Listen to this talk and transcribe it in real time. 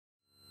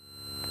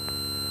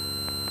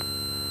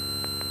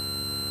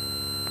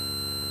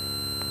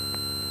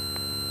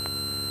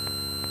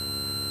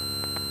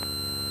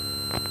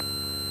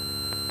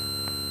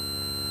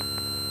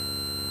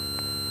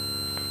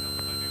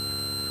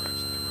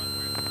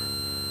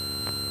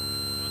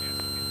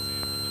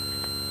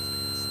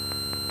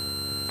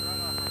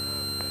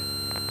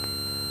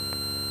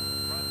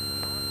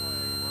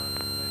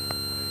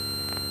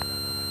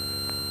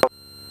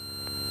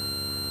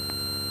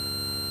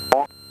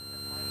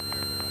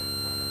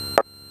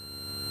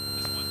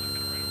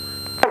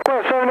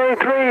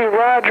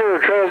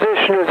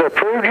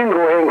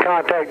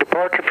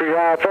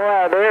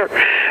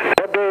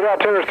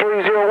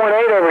Clear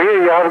 3018 over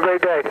here. You have a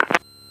great day.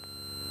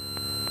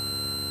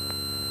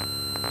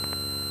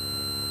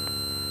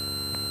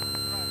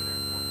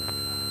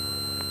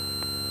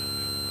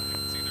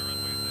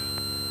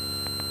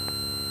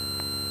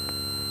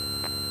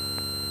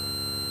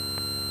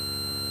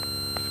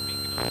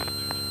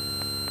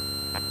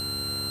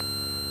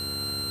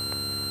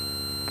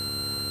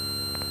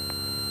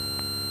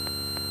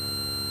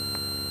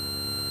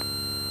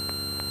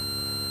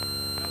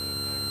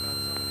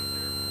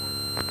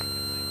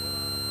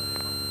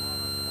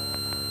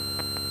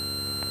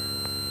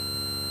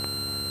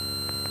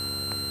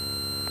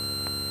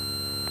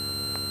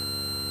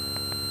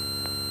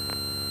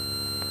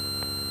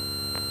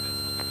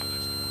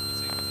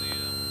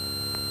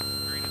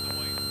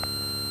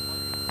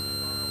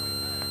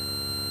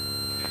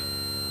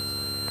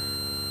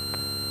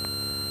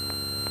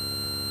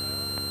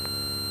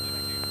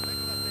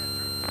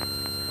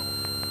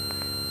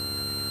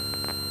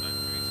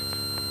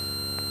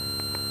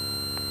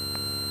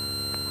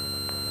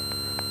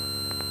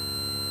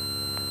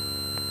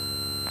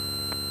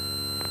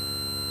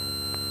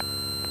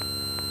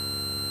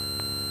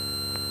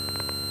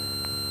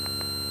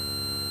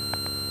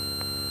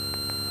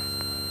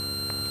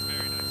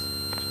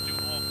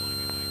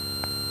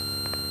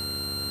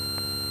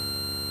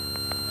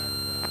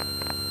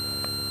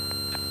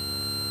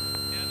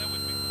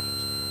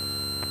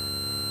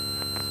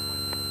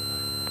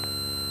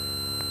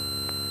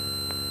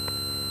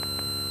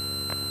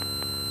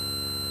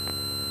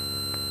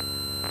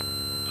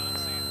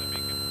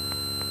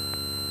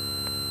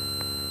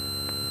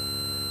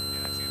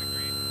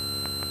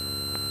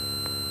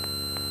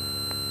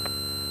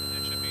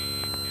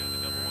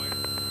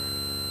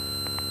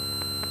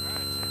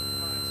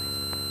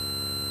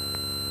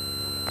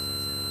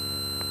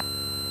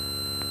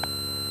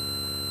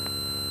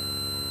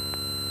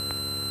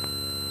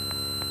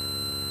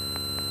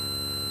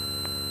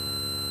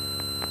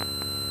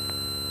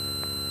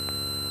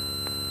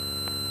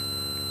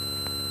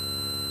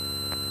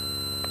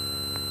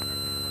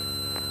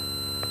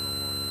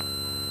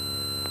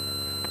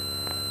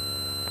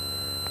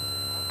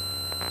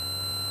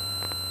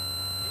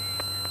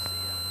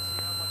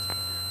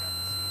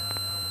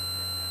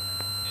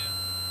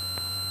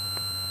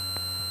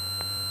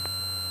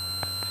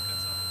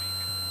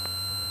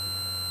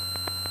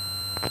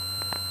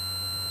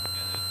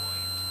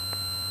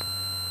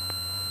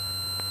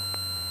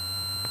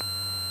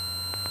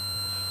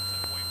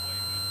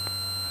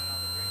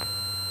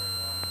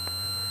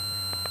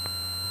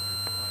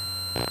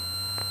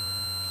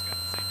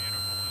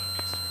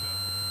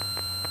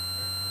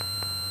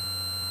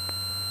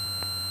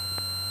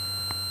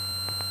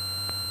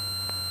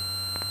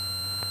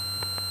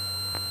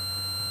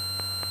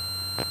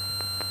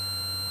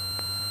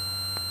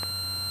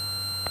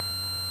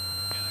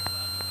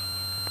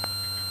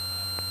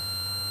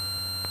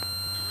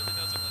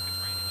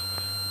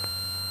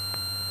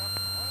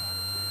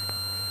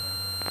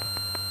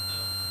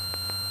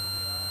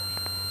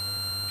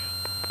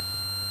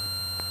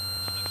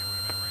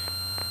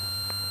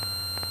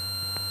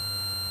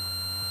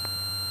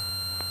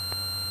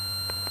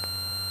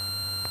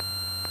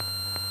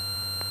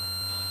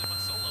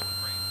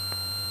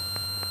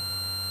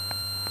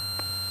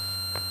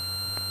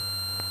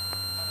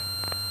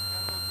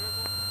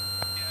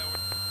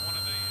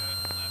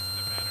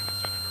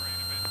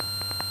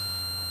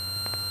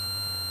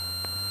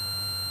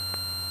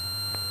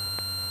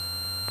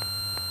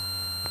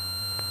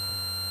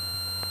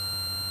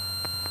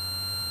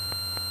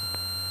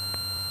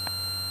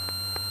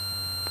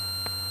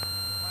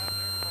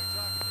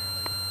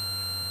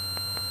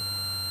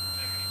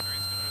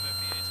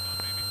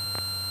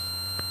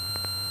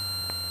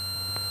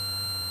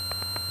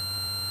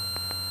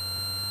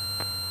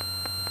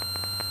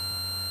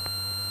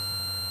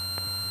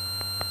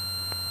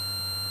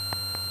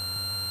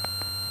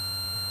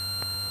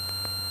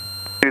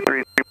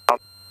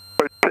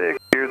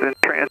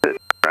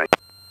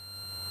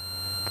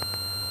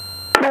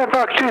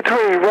 Fox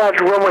 23,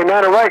 Roger, runway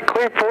 9 right,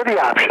 clear for the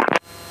option.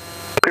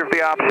 Clear for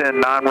the option,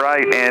 9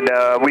 right, and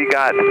we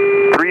got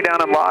 3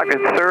 down and locked.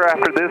 And sir,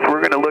 after this,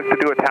 we're going to look to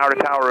do a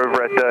tower-to-tower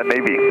over at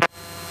Navy.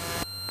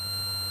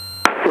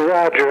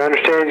 Roger,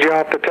 understand you're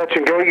off the touch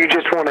and go. You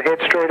just want to head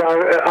straight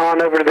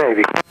on over to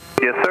Navy.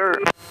 Yes, sir.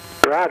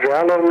 Roger,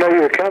 I'll let them know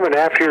you're coming.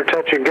 After your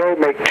touch and go,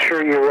 make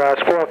sure you're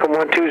squawking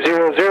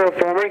 1200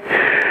 for me,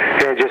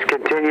 and just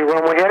continue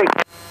runway heading.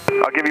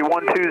 I'll give you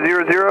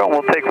 1200, and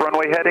we'll take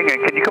runway heading.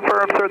 And can you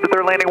confirm, sir, that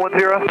they're landing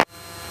 10?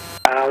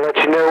 I'll let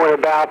you know in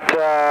about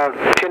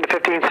 10 to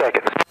 15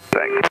 seconds.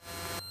 Thanks.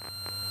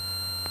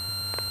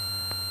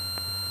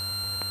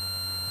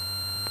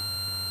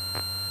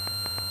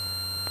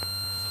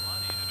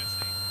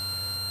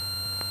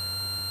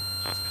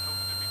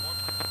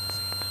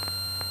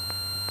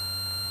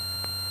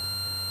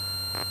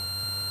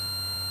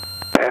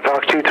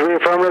 Fox 23,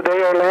 affirmative,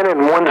 they are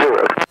landing 10.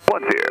 10.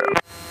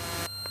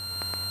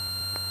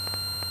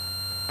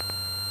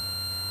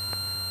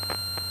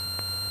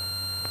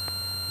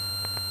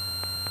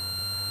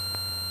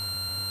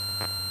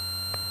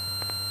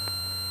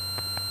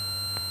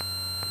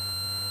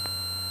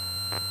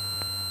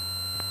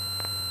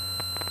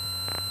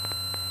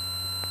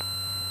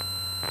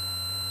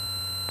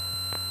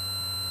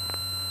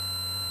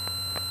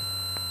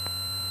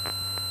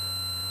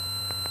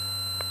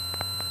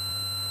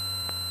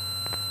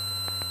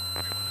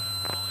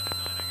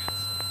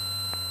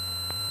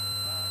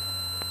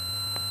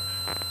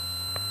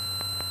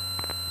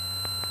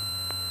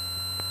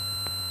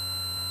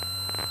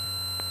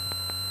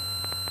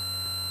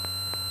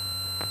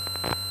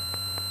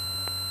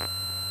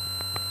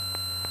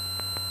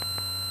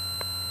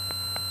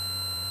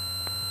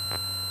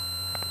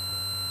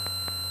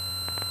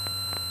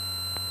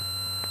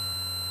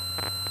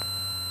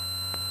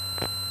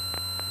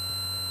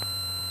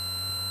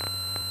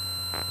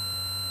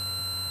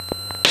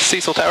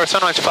 Cecil Tower,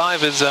 Sunrise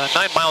 5 is 9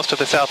 miles to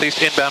the southeast,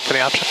 inbound for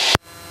the option.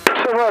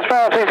 Sunrise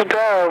 5, Cecil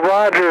Tower,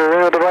 roger.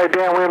 We're at the right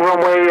downwind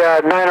runway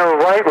 90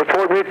 right,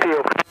 report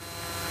midfield.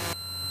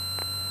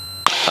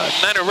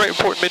 90 right,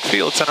 report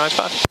midfield, Sunrise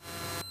 5.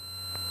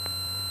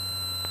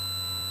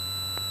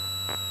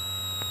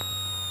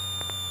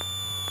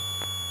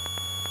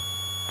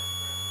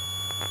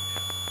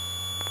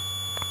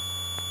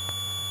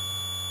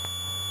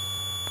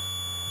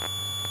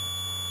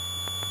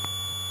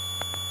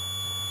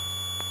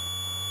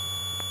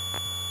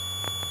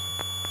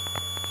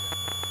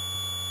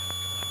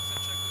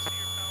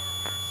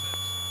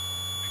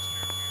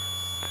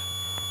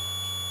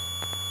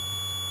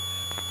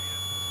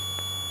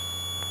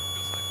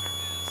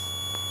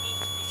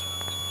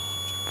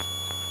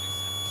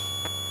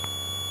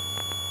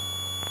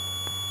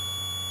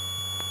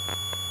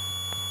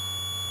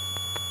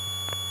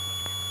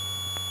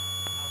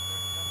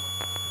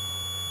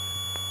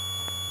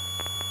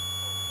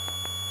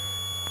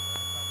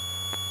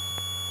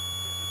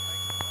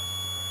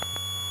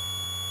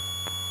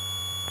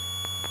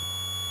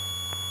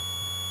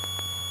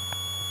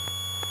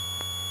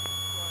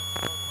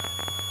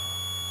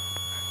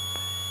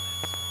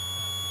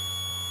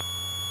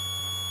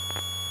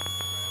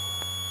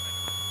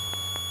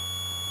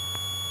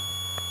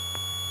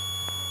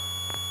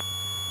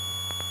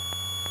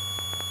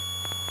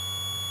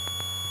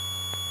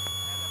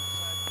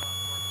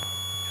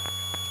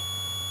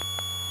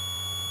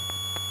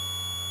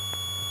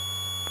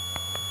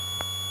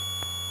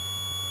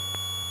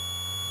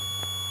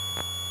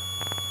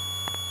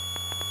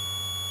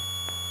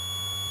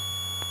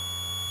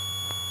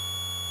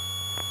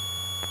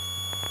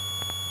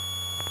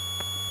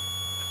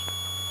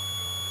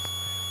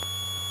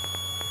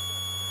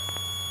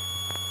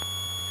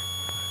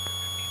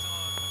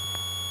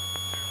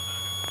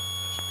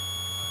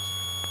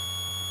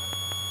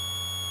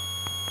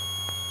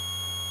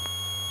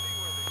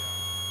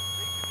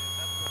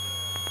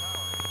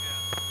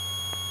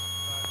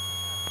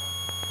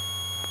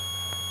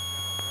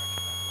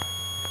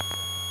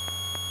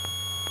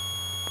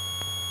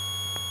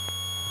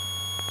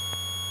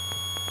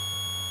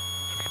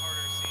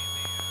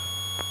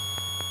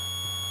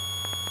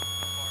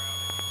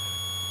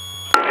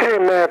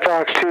 And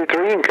Fox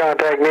 2-3 in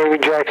contact Navy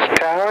Jackson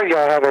Tower.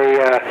 Y'all have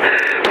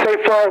a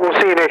safe flight. We'll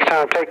see you next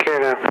time. Take care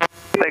now.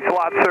 Thanks a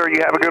lot, sir. You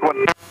have a good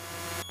one.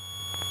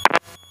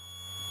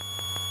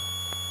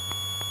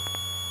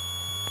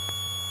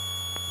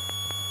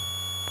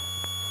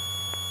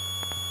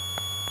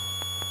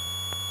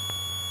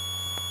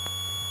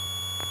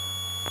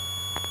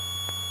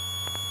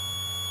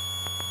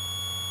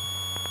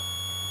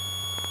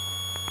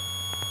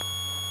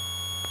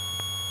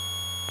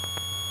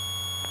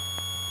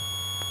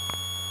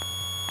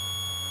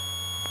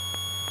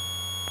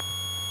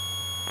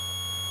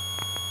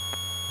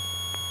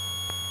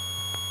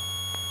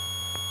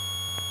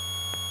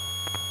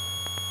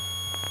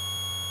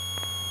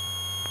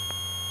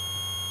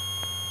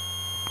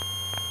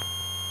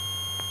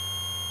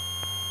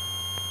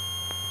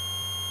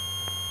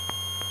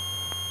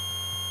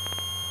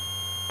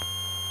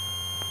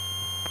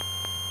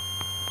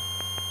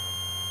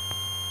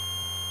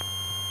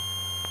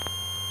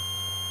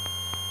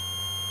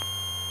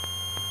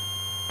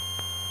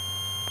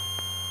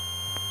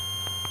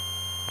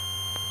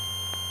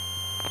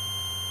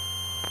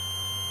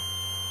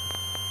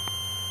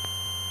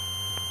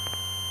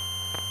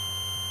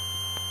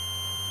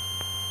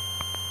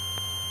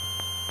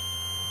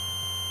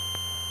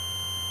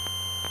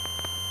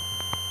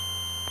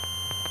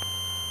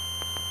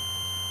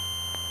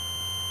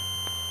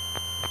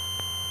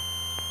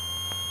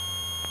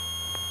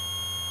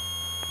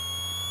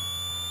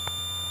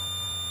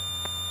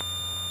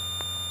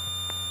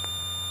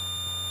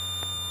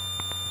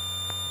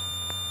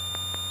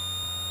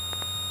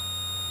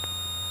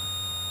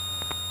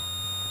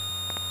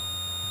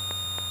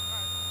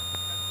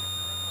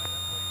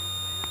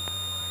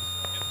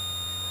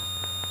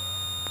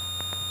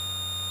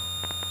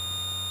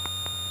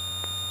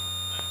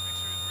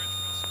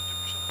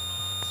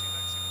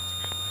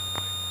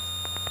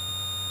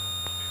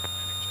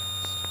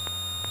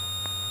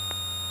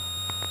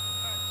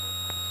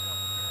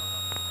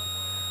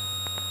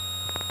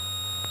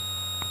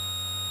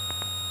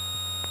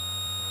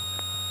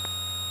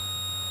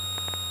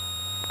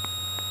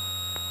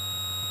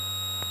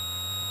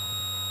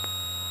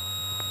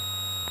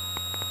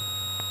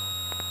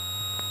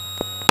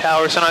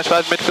 Tower, Sunrise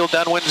 5, midfield,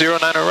 downwind, 09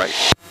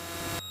 right.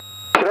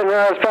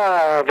 Sunrise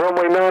 5,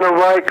 runway 90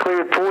 right,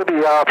 cleared for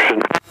the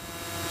option.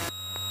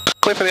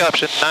 Clear for the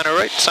option, 90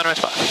 right, Sunrise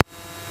 5.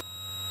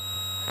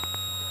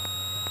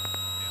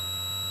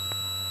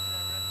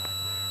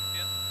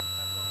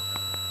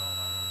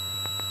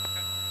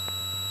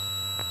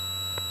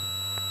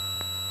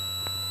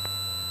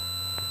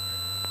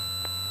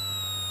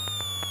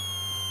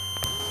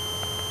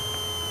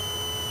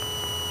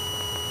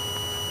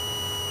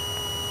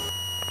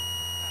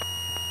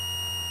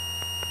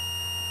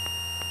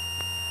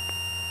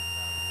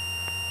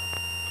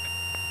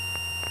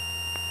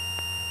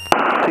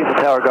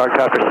 Tower, guard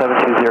copter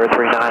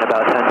 72039,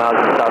 about 10 miles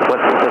to the southwest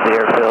of the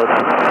airfield.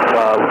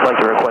 Would like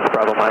to request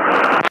Bravo Mike.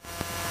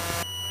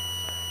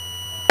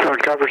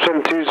 Guard copter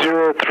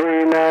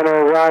 72039,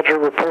 Roger,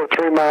 report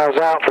 3 miles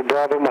out for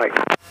Bravo Mike.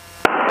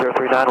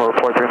 039 will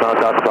report 3 miles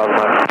out to Bravo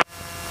Mike.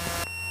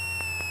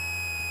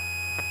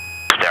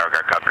 Tower,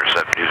 guard copter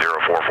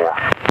 72044.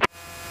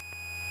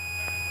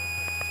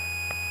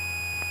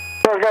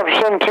 Guard copter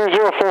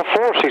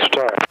 72044,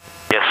 Cecil.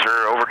 Yes,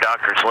 sir. Over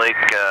Doctors Lake,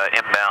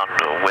 inbound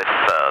with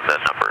the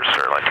numbers,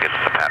 sir. I'd like to get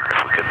the pattern if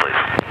we could, please.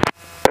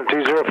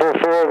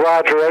 72044,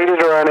 Roger,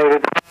 aided or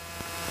unaided?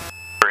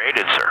 We're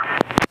aided, sir.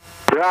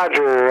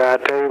 Roger, I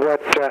tell you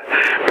what,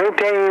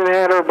 maintain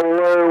at or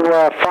below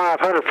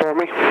 500 for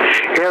me.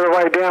 The other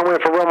way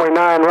downwind for runway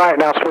 9 right,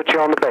 and I'll switch you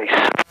on the base.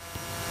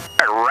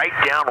 Right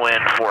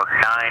downwind for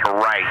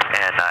 9 right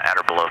and at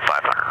or below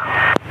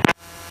 500.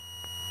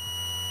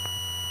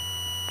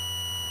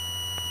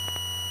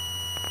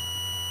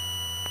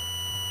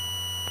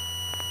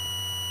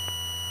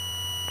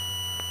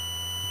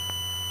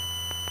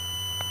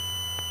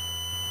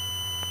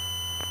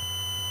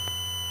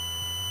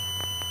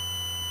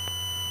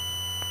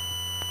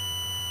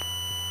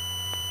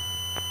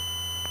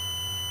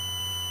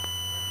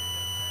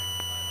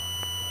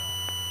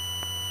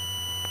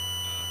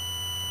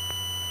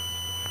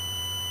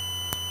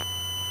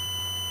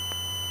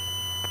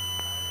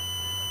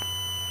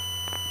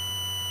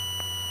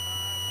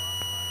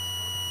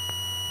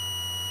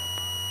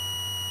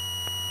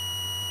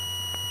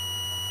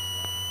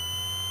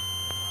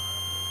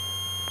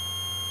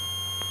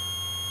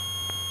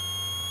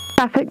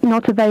 Traffic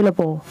not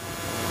available.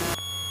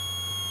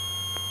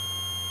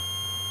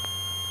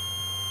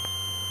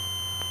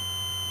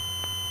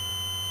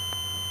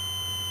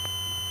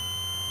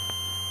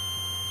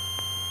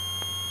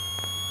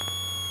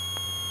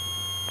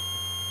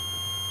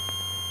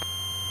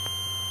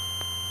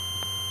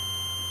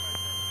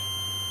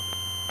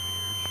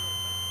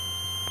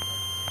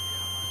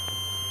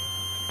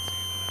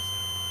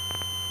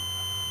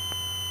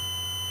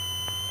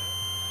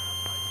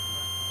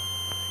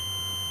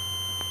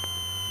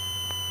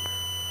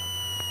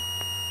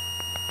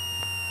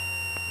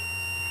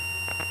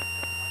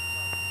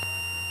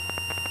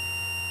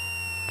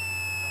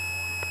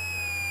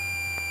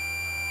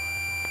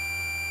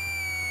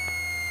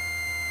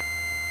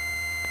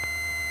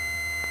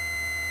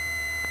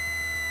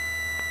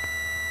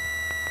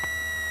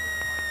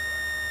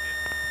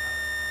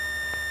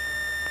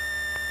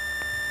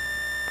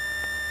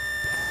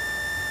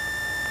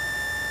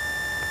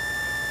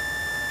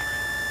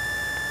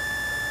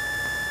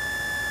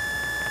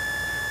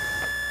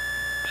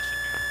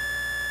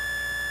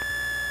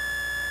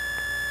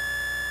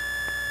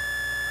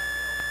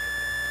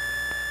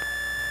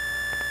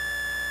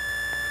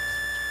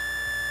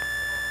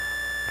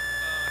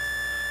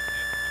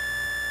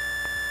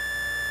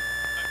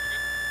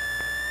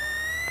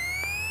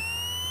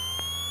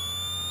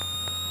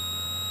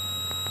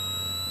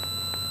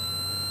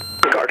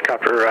 Guard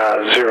copter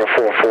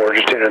 044,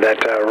 just enter that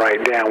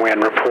right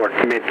downwind, report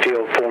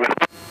midfield for me.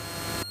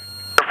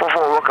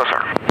 44, Wilco,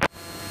 sir.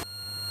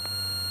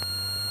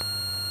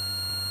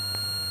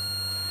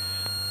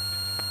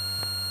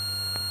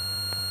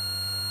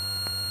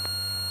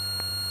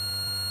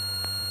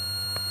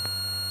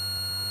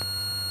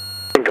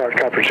 Guard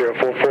copter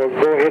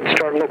 044, go ahead and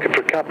start looking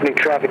for company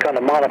traffic on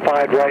the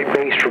modified right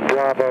base for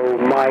Bravo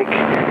Mike.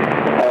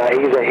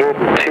 He's ahead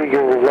to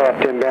your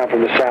left inbound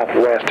from the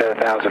southwest at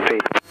 1,000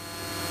 feet.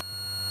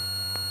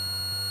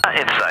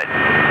 Inside.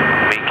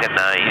 We can,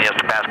 you have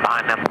to pass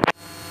behind them.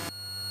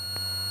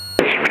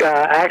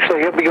 Actually,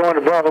 he'll be going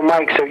to Bravo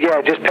Mike, so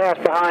yeah, just pass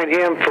behind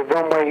him for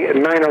runway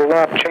 9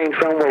 left, change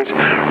runways.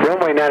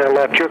 Runway 9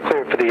 left, you're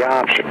clear for the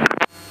option. 9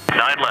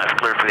 left,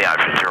 clear for the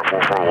option.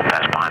 044 will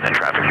pass behind that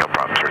traffic. No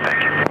problem, sir.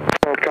 Thank you.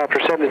 Copter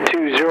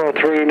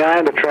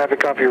 72039, the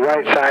traffic off your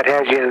right side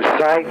has you in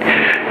sight.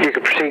 You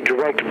can proceed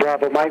direct to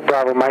Bravo Mike.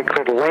 Bravo Mike,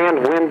 clear to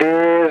land. Wind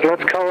is,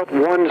 let's call it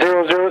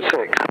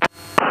 1006.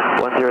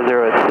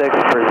 1006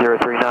 for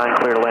 039,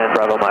 clear to land,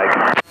 Bravo Mike.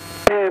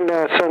 And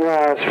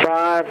Sunrise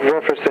 5,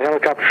 reference the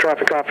helicopter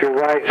traffic off your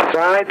right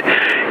side.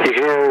 You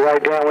can hear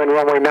right downwind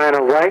runway 90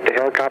 right. The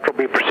helicopter will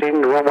be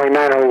proceeding to runway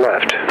 90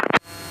 left.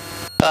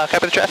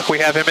 Copy the traffic. We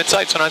have him in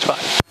sight, Sunrise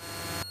 5.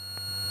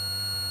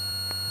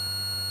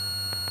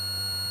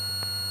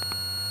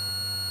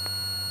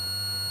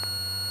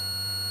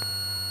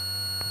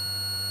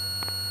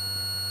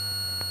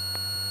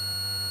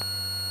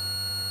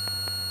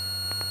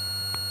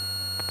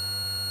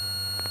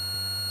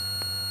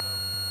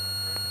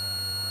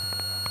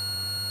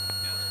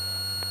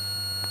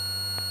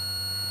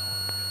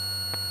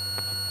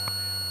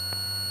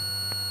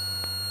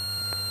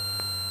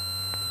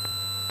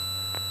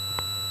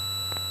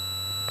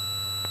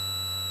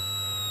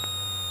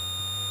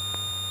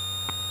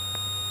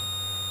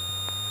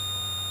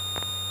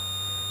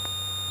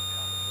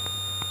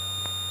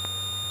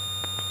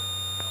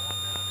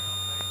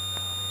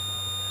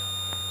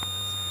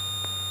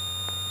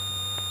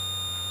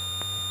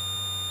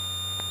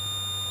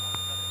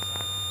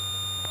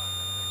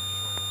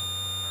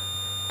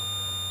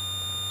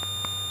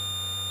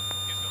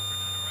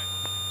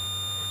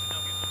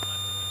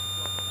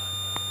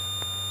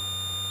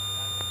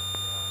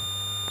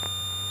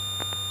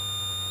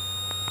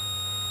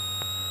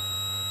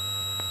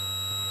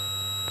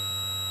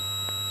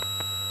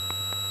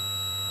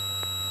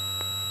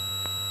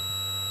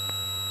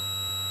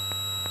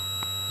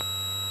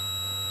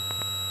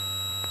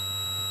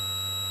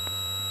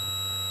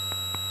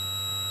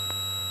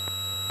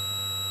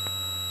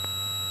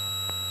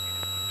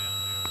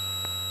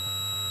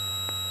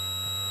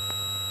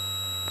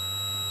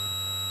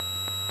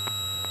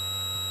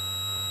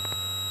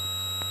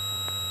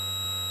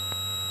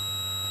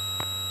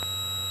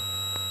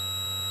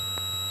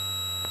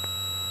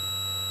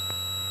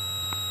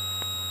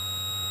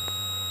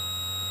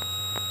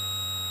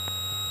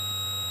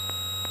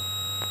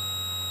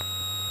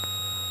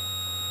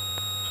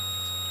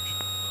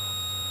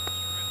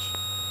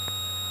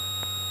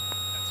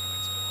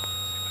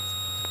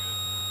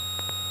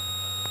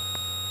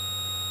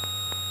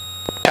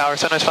 Tower,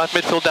 Sunrise 5,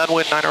 midfield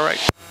downwind, 90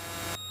 right.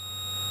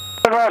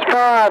 Sunrise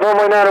 5,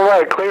 runway 90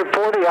 right, clear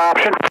for the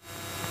option.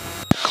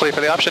 Clear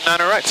for the option,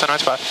 90 right,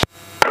 Sunrise 5.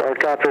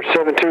 Helicopter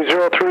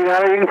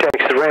 72039, you can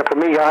take the ramp with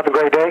me. Y'all have a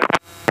great day.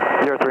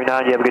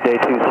 039, you have a good day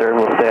too, sir.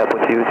 We'll stay up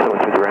with you until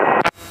through the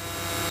ramp.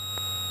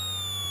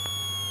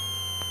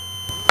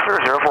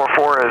 Sir,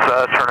 044 is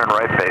turning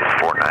right base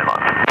 49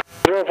 left.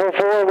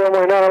 044,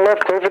 runway 90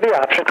 left, clear for the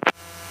option.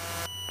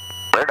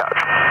 Clear Dodge.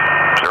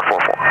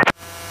 044.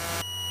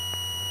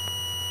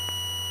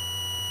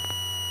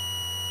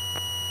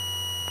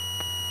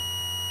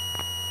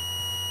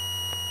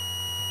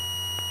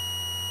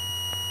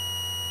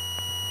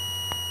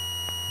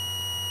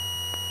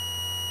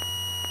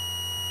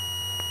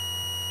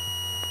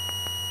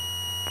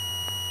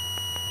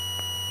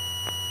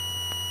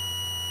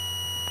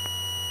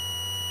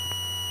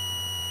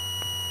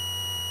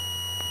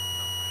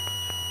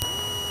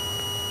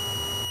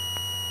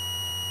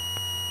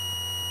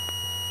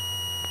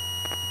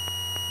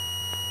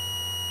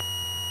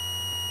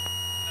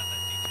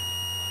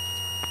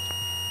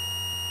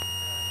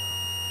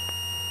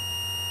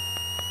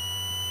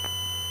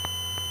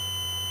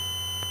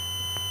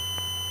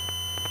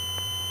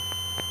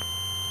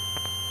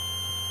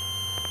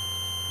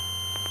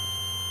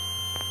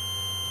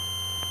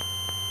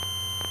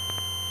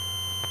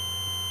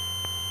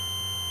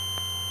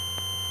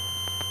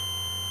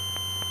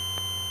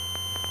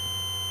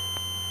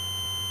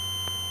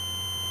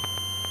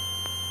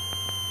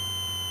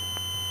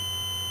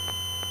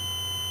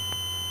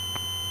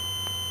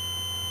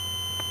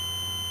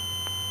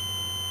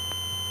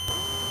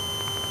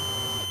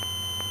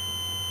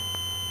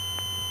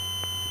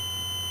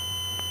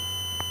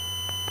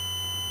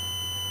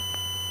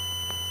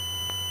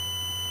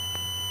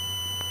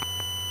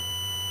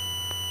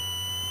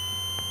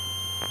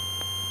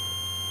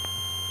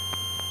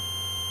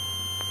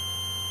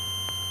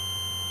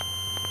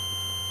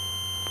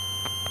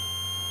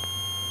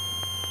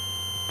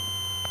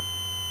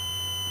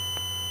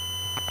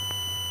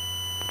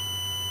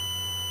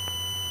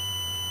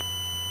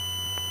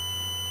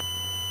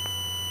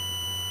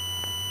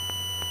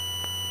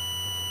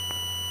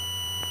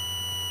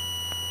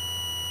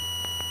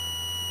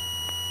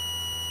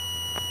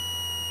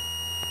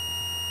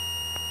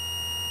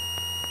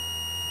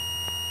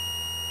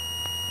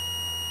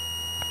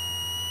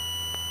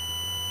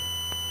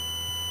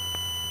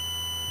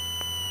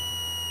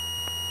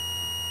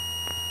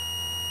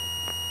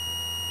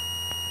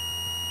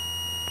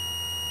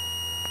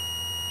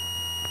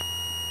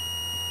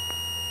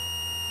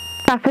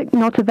 Traffic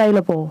not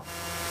available.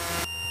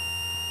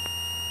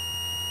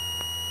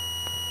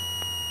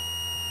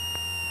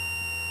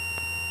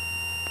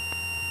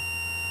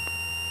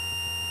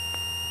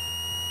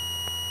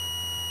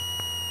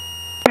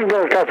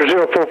 Helicopter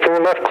 044,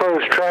 left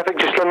close traffic.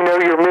 Just let me know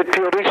your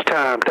midfield each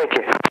time. Thank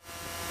you.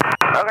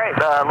 Okay,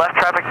 left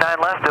traffic 9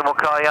 left, and we'll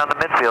call you on the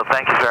midfield.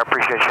 Thank you, sir. I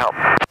appreciate your help.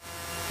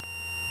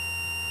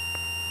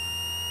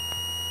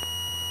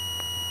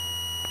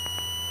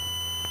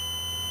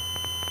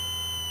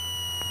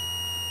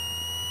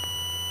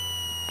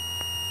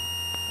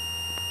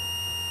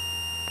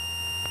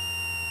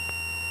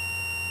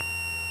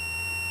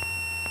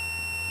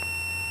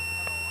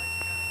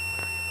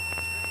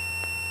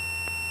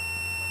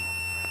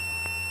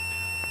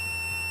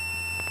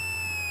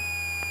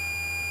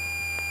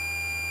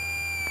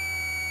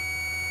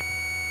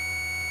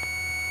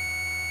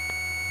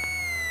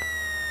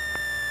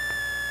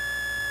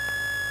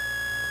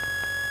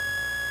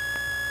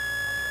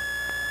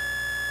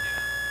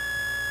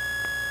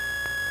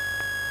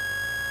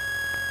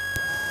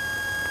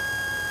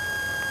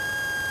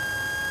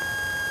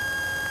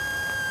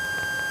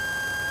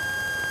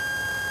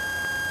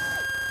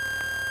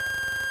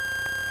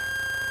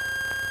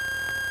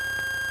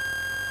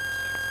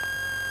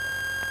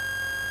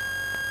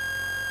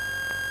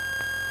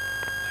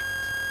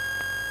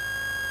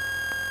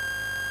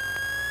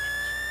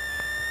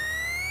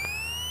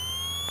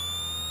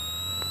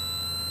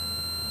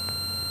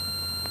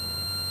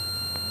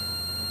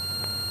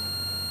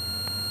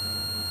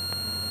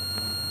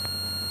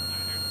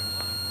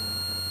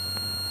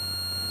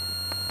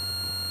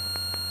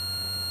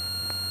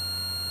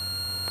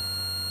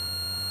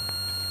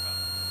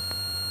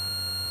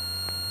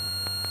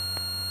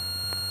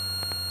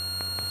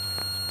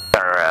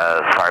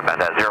 Sorry about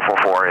that.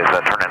 044 is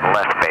turning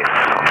left base.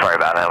 I'm sorry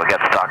about that. We got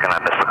stuck and I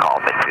missed the call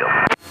midfield.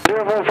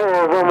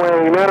 044,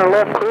 runway 90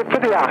 left, clear for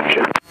the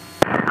option.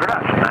 Good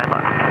option, 9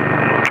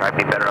 left. Try to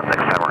be better up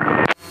next time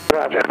around.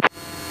 Roger.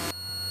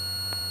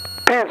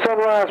 And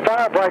Sunrise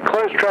 5, right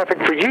close traffic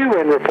for you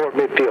and report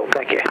midfield.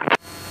 Thank you.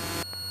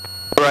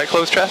 Right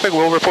close traffic,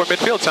 we'll report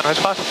midfield, Sunrise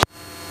 5.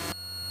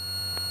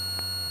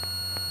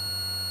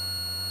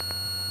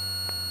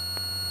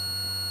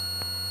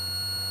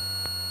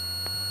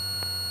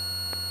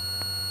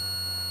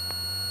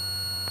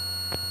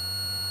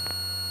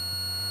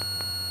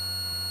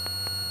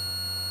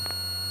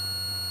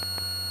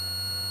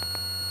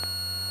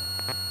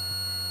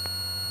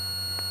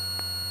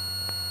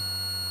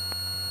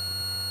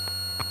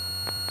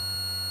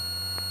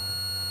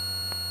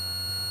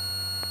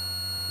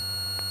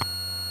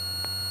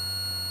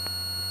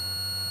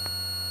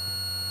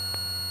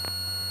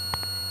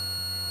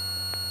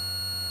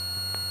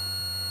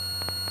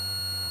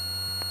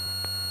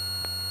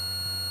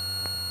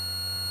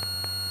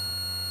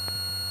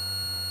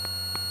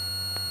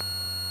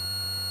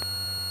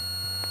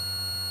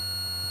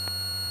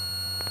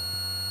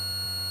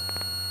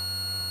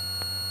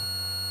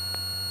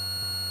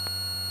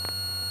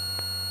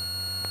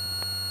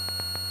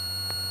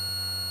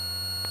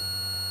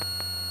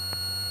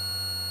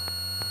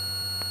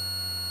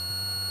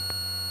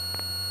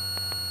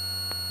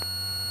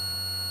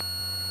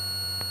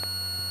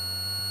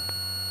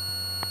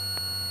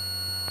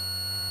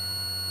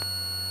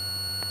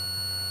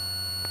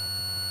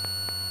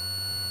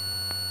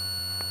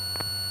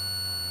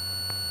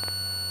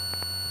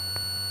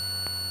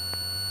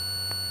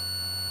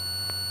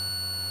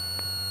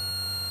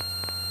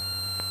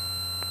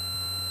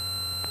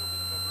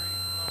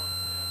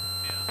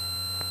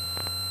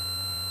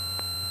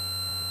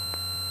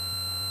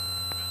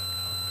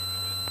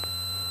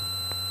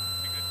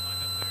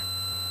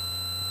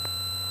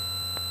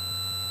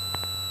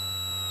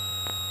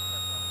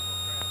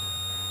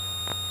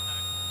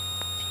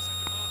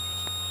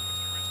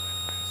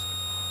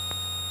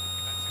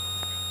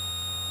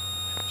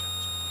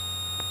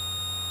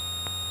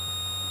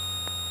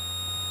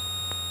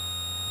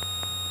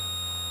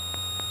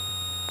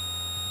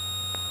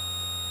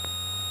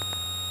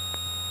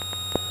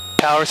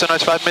 Tower,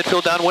 Sunrise 5,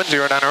 midfield downwind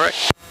 09 right.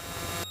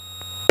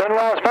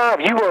 Sunrise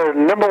 5, you are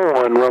number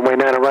 1, runway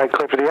 9 right,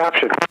 clear for the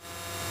option.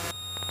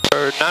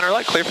 Or 9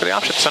 right, clear for the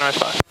option, Sunrise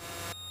 5.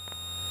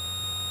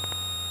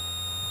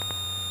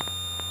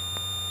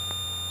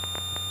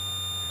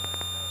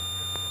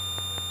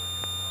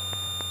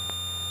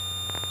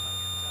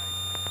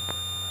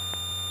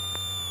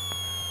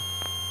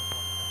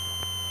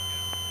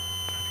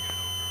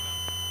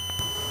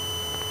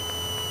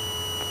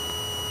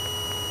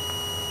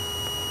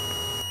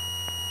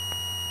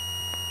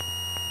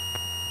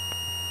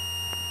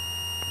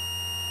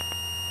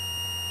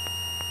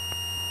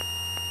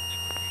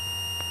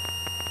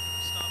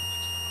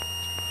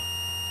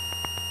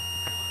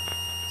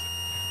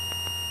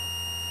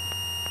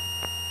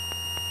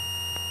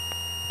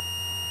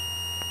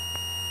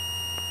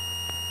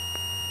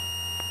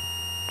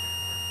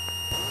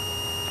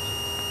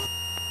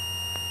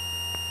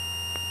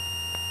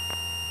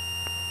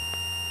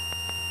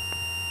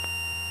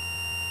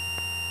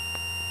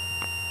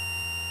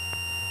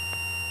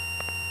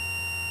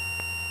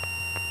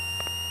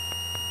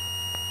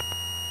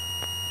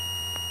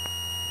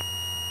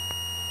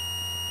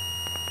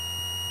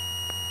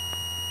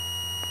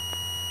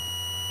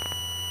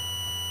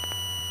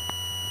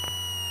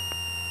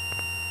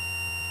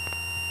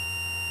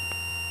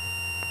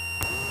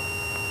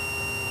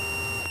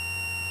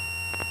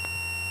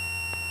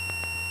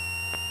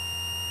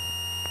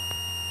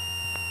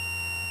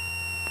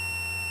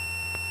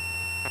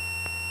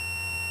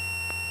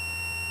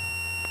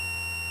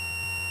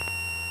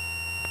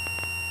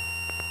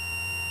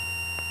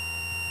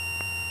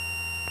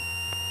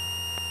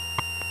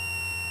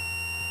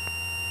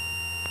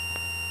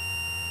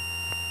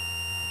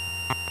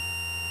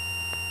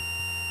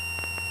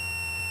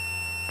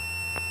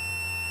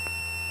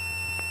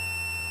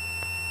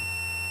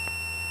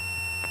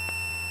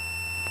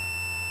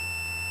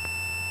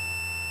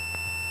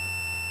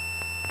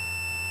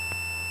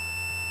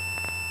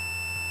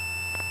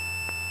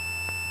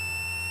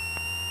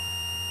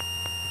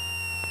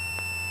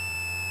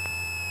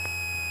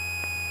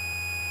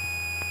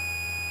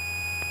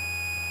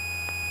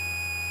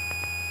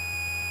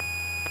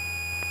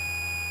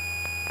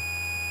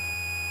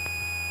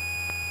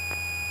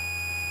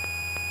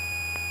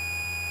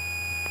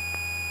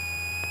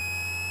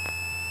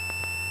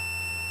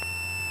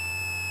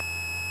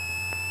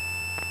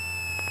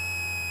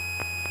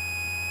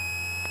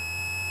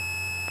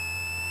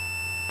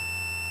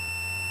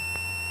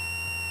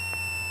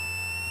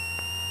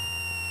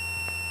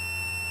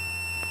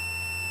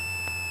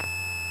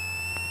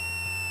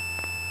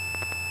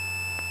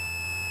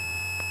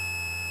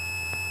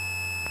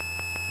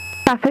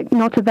 Traffic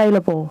not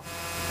available.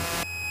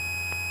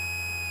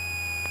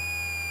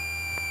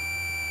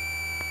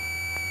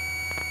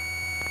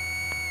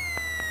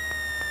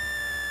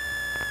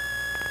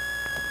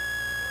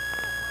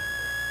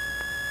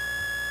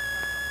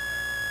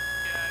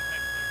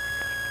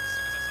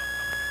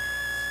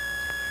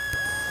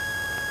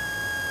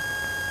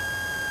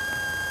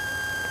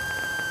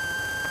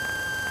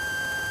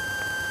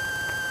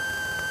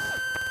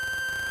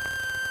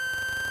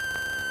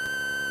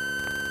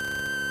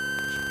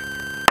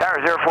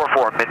 Tower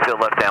 044,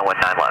 midfield left downwind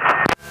 9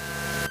 left.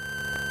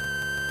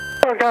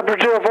 Helicopter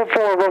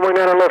 044, runway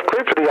 9 left,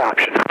 clear for the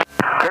option.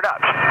 Cleared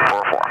option,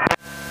 44.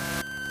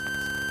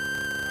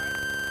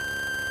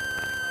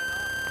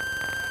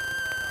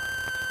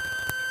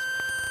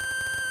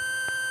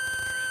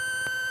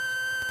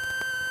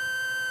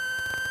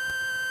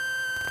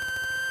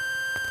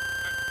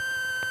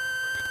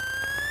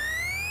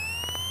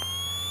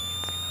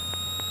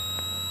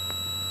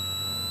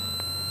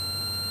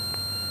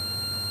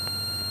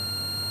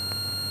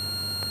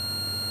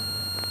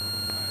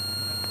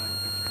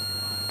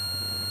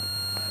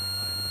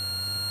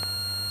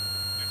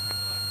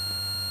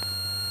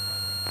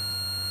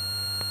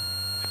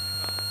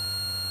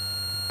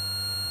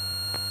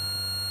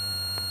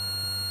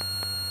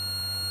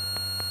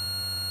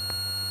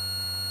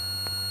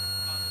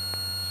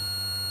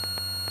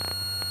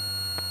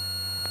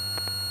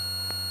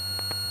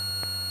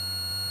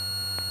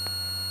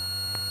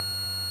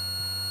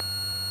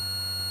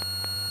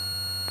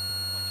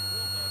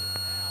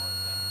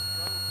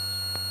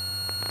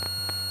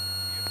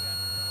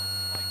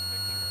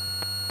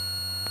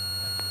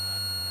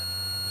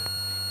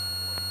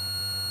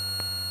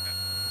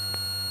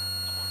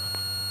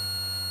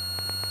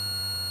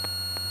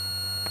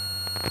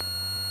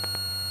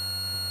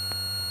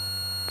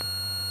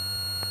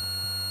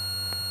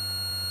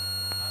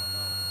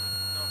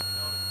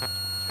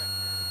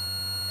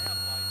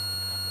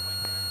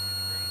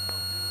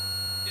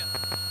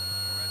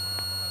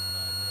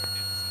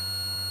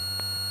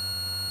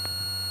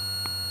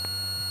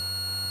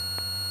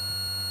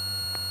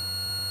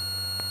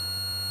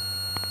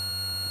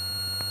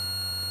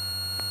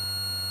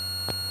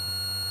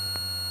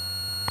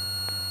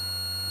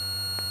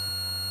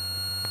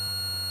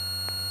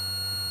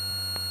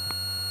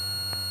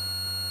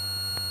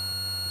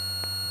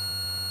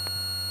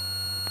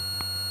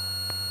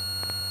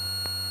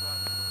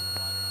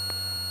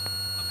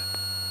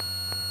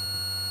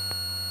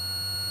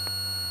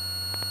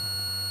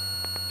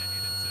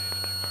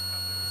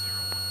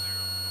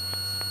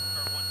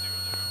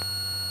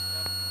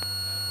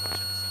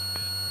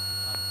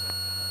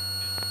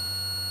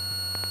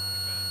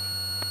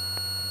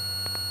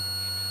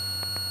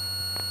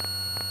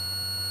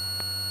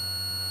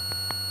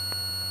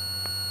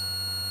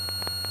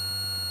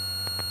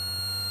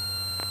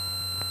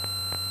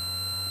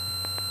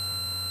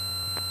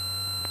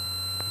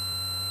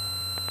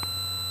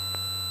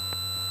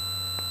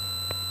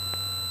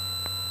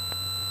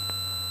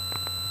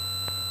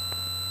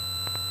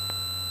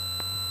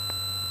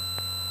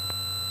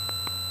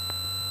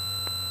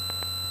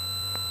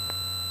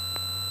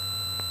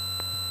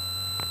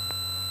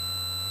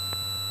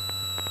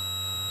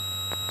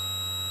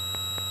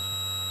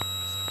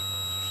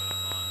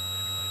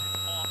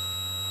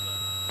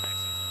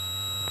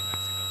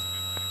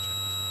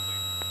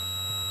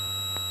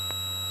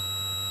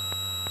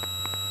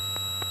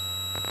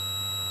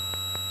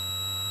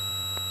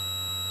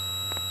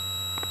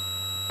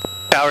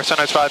 Tower,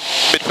 Sunrise 5,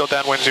 midfield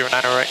downwind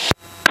 090 right.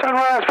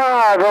 Sunrise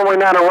 5, runway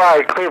 90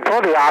 right, clear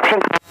for the option.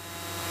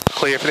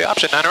 Clear for the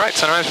option, 90 right,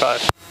 Sunrise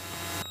 5.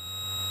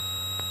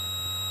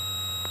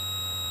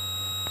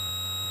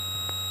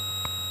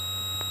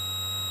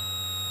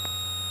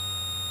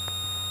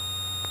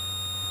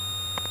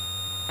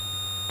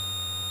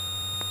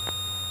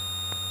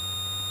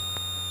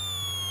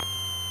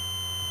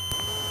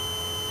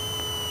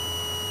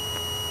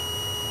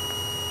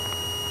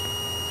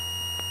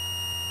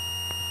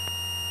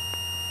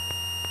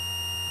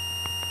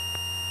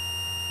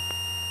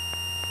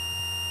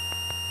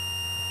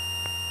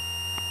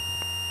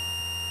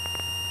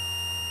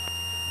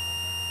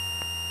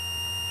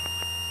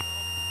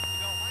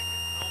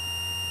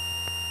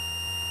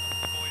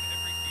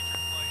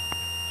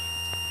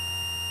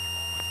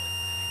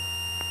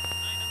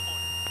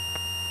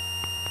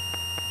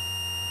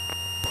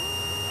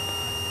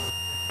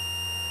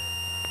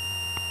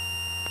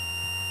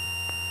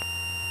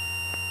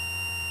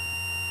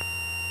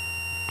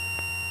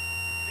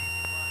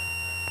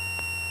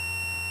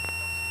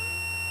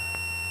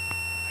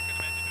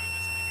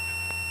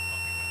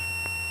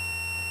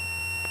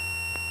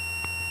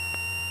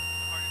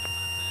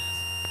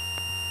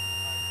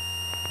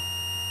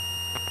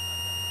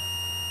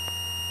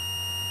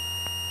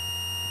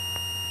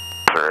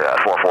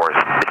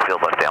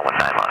 Midfield left downwind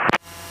 9 left.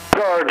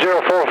 Guard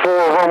 044,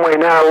 runway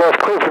 9 left,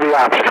 clear for the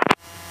option.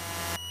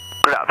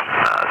 Good option,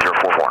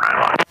 044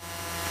 9 left.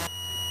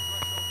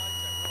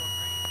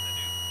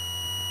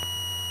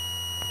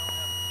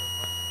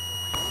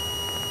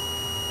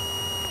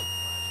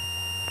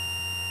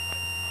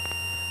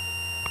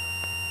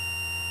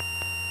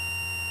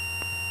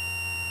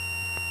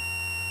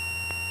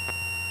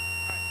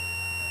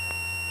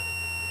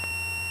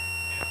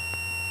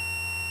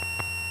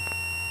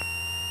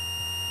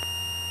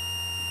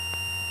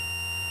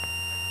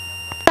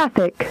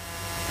 Traffic.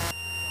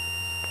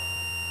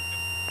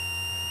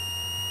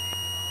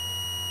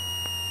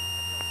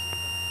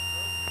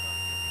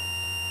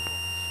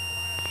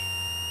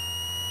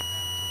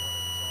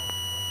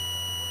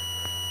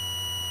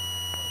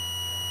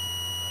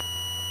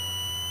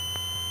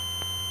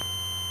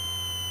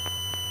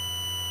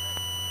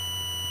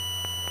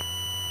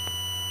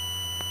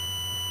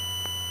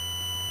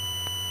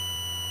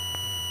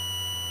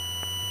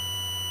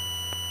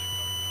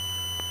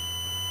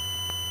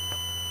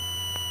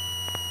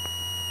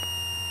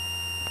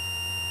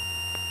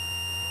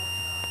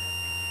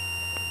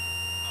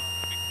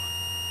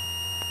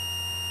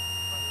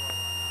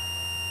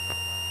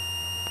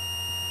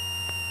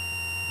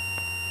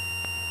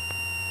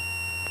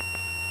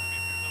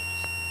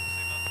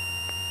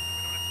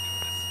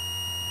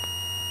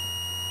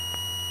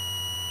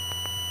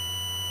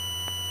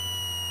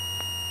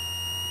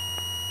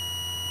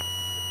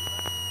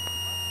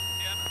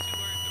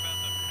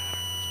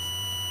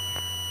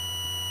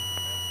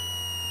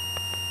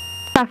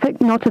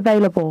 Traffic not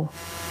available.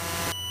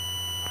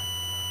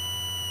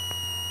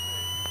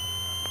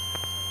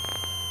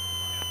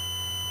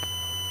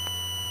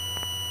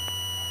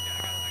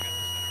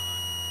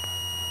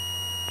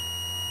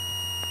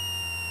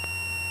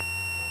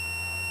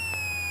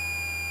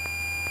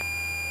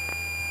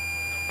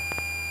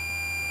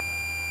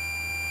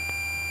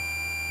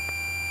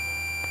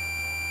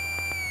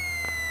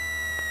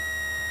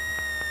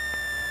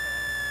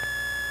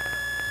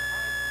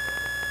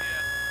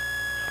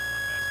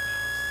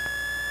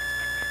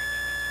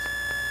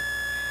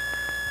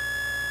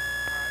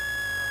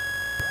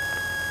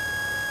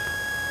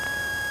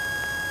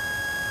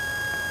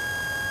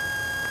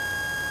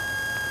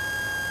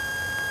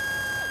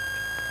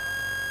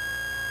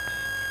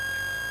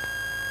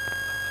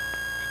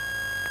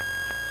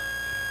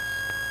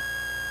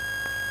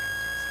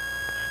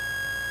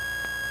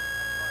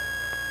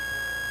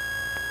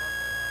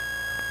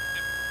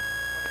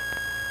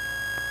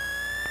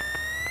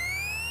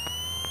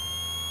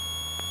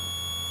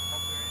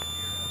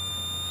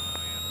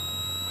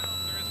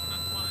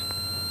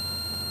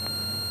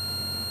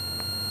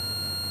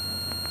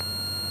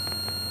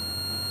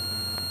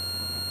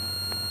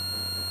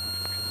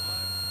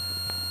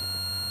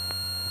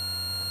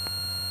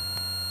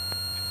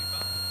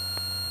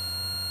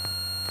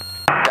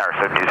 Tower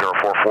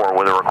 72044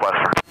 with a request.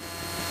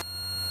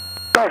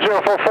 Tower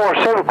 044,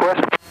 same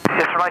request.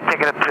 Yes, we'd like to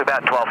take it up to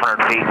about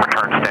 1,200 feet and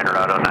return standard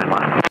auto 9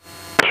 left.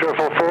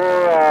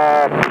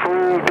 044,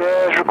 approved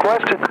as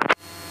requested.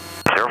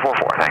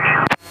 044, thank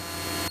you.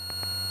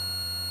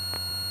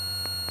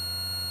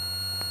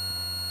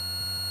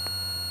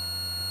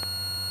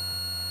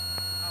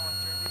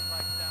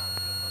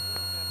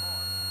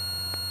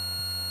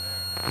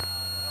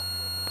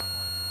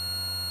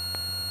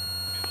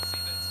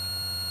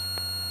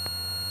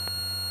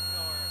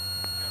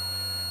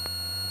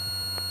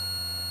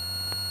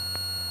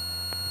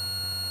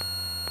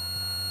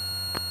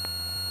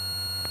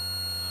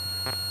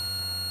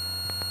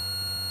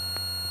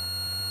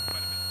 Quite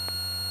a bit.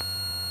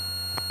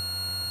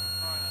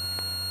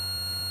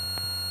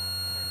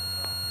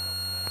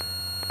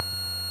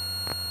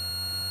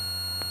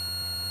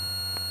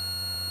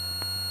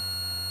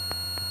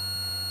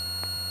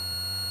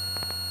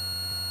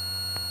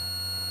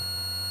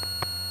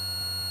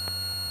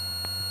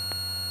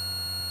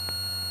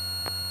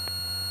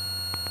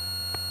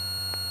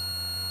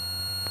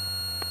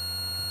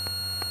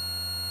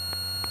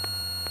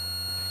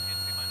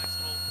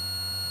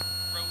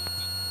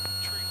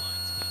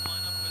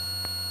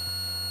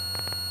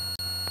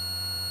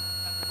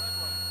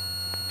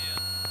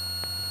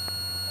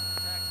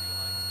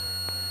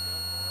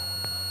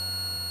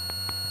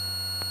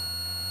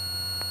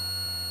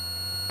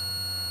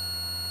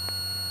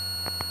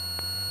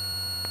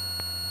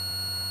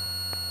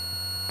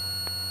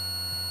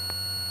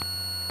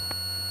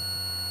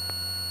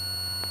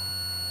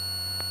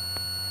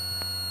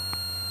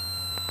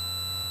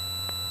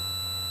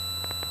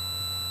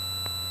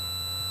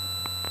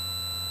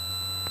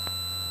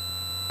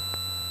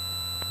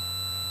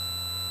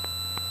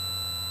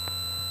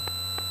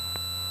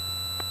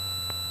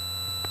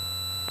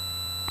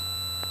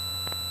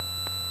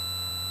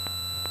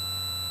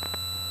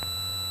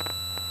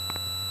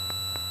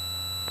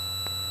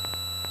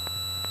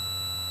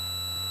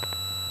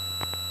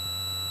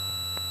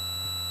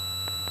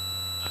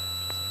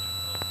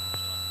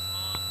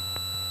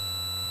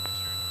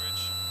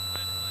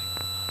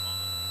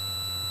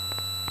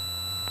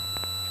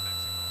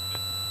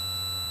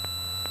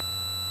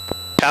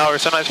 Tower,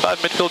 Sunrise 5,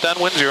 midfield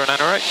downwind 09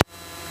 right.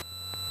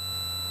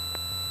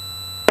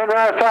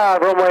 Sunrise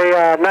 5, runway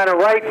 9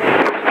 right,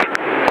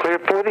 clear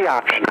for the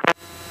option.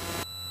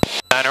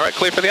 9 right,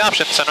 clear for the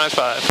option, Sunrise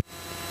 5.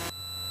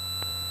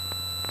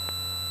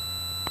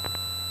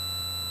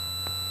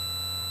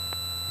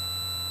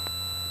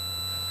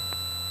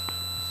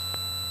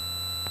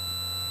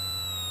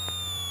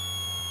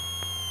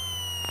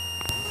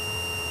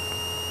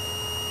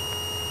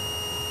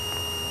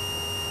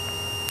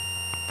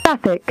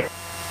 Traffic.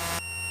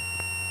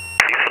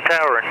 East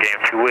Tower in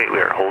game 28, we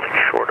are holding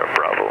short of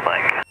Bravo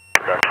Mike.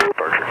 Production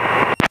departure.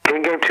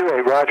 In game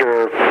 28,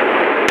 roger.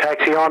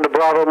 Taxi on to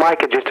Bravo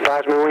Mike and just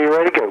advise me when you're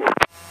ready to go.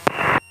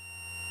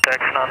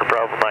 Taxi on to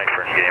Bravo Mike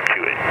for in game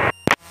 28.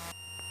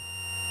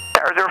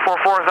 Tower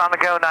 044 is on the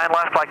go, 9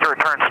 left, like to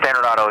return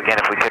standard auto again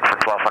if we could for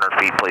 1,200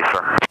 feet, please,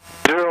 sir.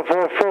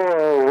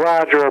 044,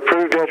 roger,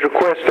 approved as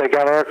requested. They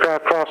got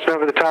aircraft crossing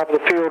over the top of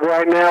the field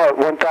right now at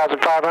 1,500,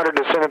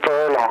 descending for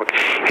Erlong.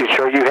 You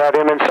sure you have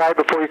him in sight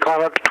before you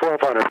climb up to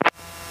 1,200?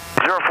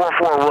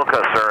 044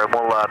 Wilco, sir, and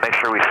we'll make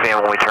sure we see him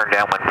when we turn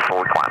downwind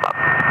before we climb up.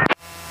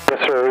 Yes,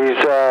 sir.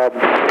 He's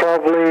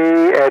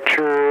probably at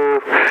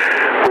your,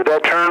 with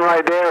that turn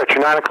right there, at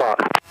your 9 o'clock.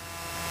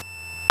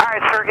 All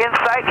right, sir, in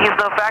sight, he's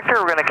no factor.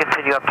 We're going to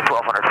continue up to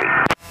 1,200 feet.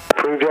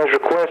 Approved as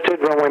requested,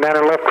 runway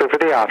 9 left, clear for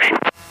the option.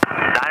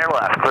 9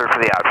 left, clear for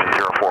the option,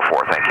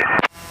 044, thank you.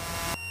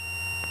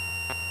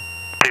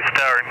 East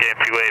Tower in game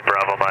 28,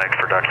 Bravo Mike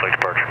for Dr. Lake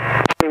departure.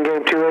 In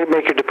game 28,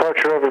 make your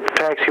departure over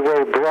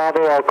taxiway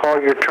Bravo. I'll call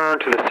your turn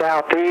to the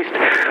southeast.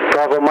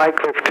 Bravo Mike,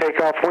 clear for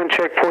takeoff. Wind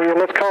check for you.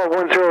 Let's call it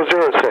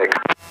 1006.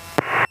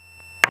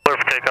 Clear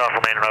for takeoff,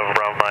 remaining over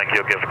Bravo Mike.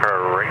 You'll give the car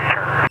a right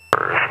turn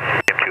for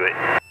game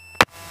 28.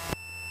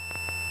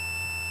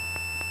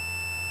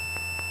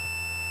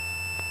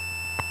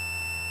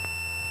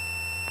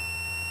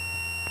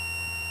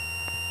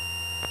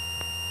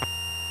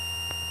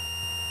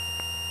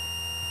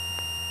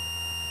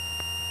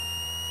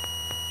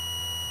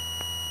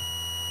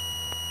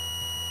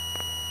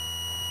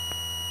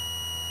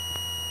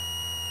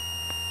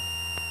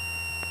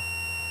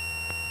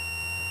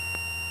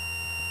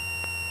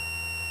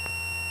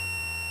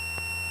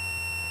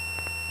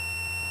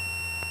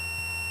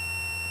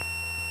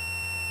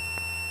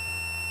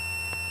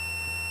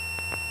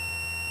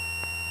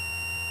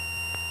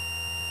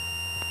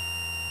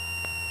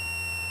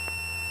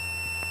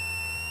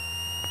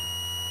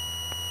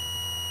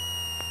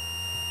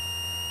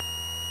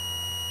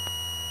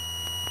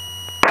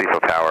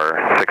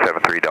 Tower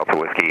 673 Delta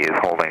Whiskey is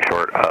holding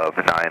short of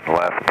 9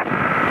 left.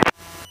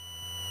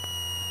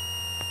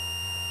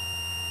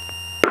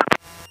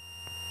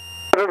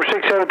 November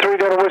 673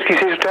 Delta Whiskey,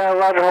 Caesar Tower,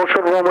 roger, hold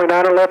short of runway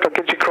 9 left. I'll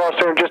get you across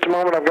there in just a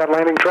moment. I've got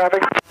landing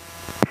traffic.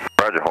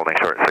 Roger, holding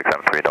short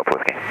 673 Delta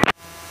Whiskey.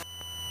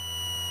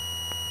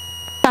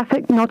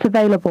 Traffic not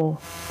available.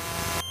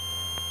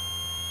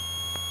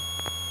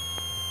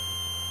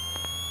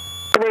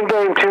 In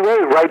game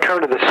 28, right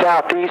turn to the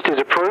southeast is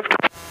approved.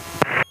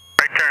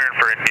 Right turn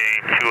for in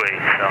game 28,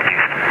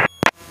 southeast.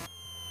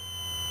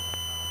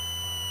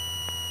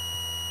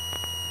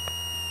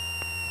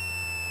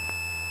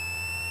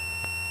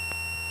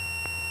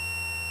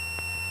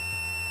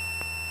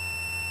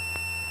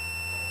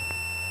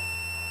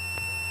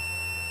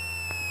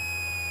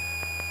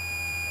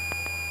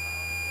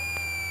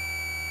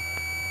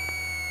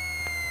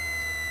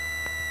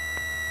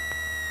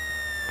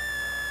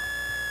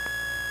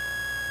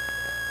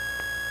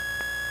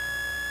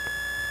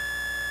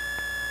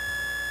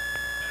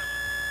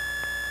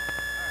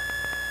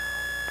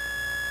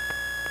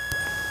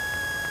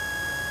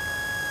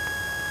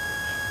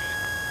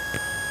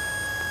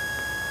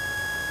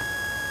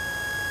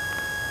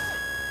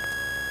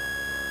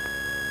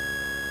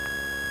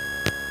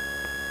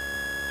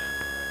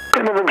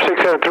 November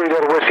 673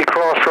 Delta Whiskey,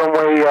 cross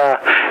runway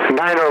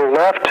 90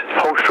 left,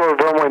 hold short of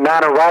runway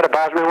 90 right,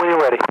 advise me when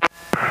you're ready.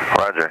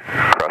 Roger,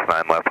 cross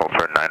 9 left, hold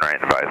short 9 right,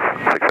 advise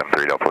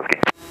 673 Delta Whiskey.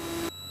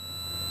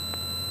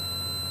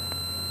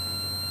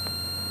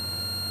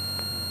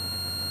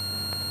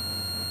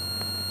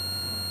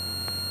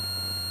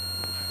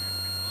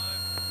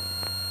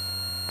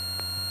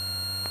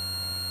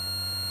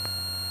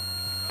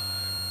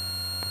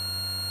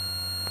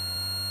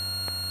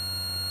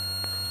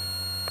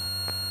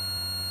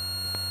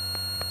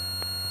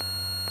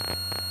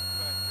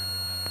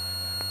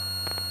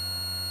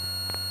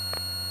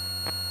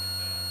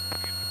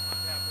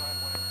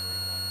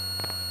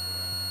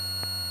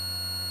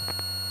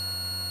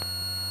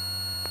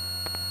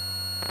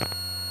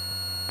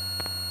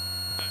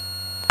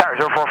 Tower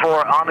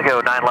 044 on the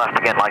go, 9 left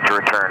again, like to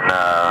return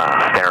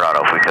standard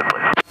auto if we could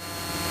please.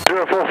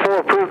 044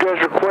 approved as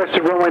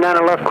requested, runway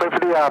 9 left, clear for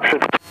the option.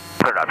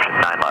 Third option,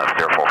 9 left,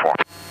 044.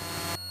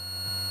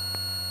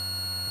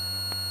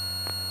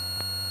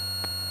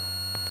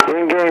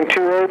 In game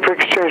 2A, pre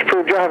exchange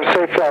approved, you have a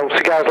safe flight. We'll see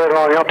you guys later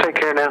on. Y'all take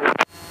care now.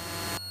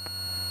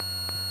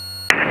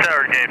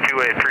 Tower game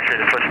 2A,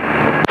 appreciate it, push.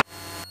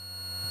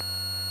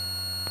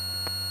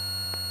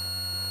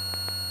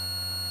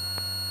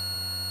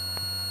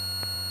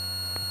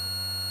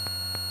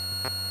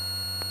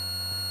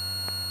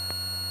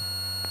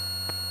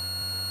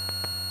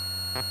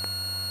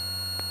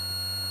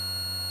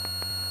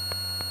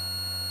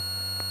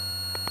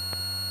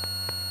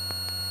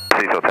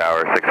 Cecil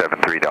Tower,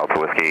 673 Delta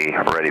Whiskey,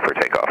 ready for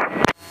takeoff.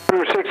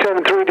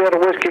 673 Delta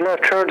Whiskey,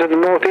 left turn to the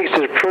northeast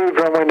is approved,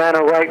 runway 90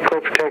 right,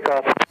 clear for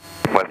takeoff.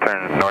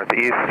 Western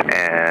northeast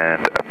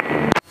and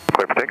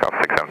clear for takeoff,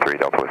 673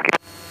 Delta Whiskey.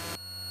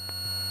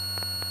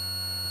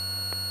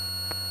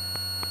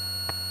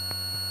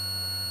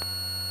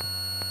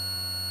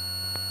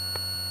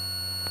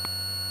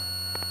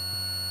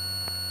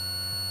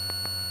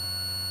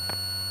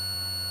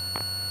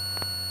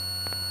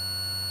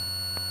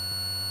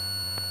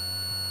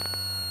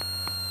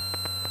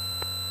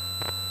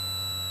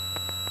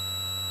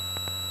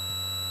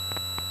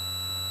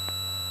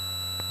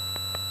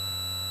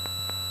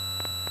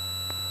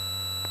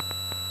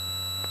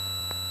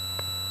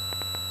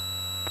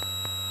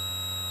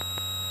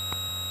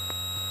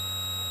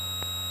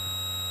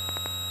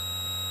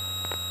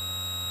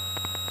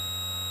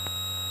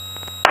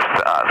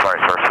 Sorry,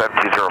 sir,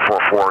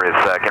 72044 is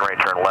getting ready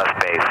to turn left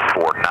base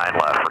for 9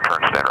 left for turn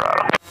standard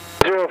auto.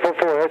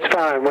 044, that's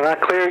fine. When I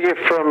clear you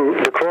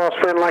from the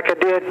crosswind like I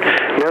did,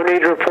 no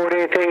need to report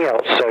anything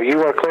else. So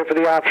you are clear for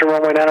the option,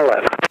 runway 90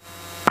 left.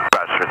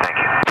 Roger, sir, thank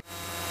you.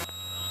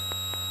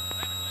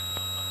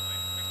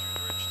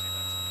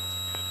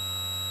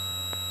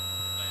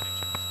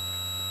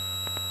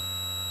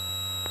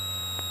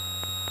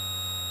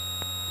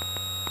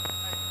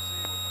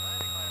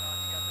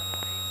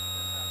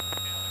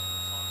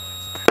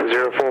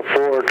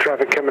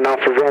 Traffic coming off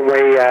of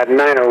runway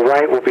 90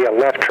 right will be a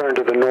left turn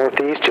to the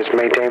northeast. Just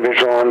maintain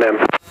visual on them.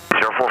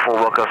 044,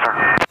 Wilco,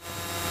 sir.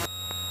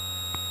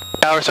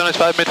 Tower, Sunrise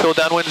 5, midfield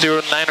downwind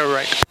 09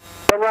 right.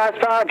 Sunrise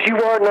 5,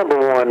 you are number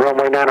 1.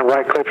 Runway 90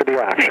 right, clear for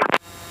the option.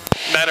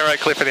 90 right,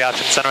 clear for the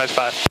option, Sunrise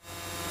 5.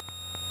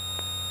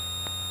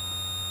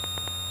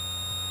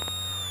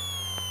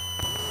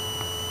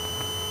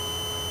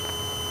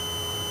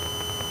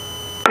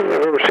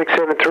 November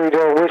 673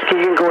 Delta Whiskey,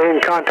 you can go ahead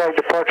and contact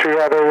departure. You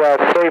have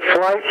a safe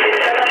flight.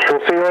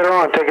 We'll see you later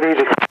on. Take it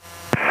easy.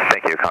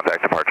 Thank you.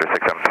 Contact departure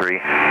 673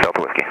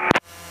 Delta Whiskey.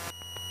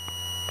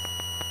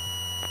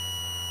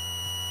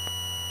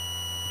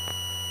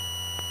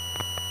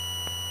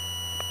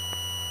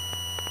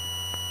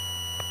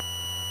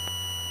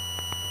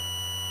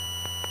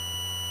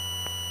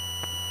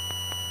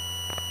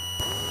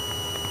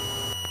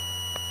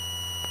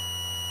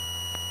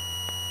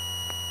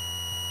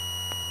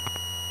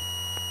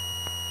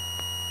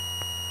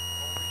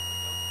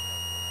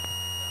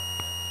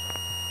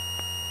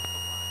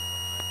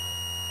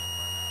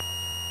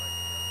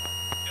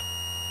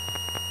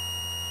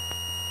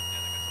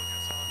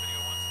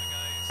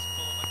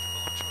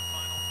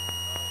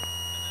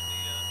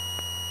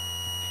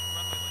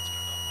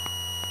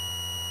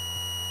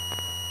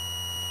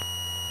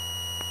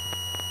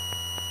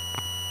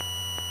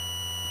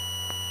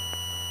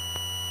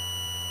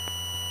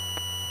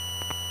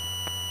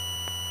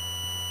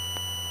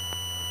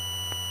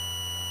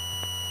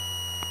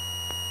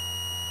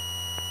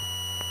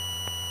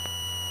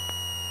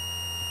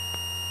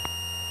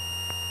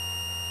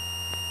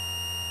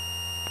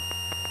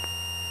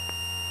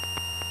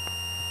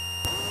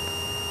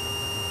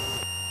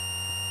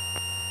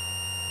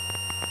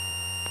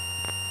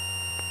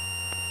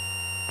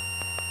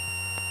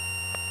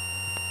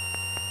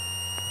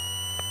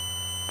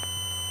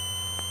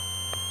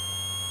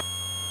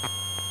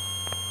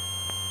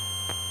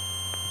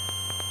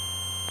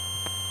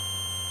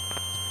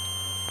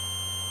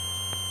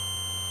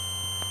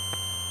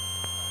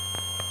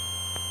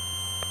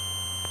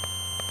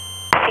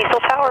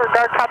 Cecil Tower,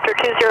 Guardcopter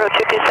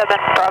 20227,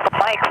 Bravo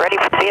Mike, ready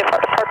for VFR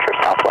departure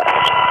southwest.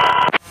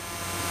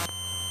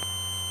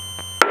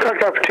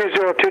 Guardcopter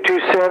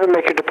 20227,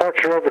 make your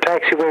departure over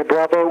taxiway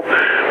Bravo.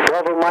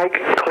 Bravo Mike,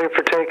 clear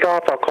for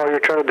takeoff. I'll call your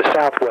turn to the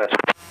southwest.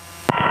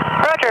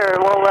 Roger,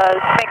 we'll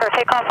make our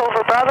takeoff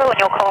over Bravo and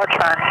you'll call our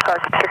turn.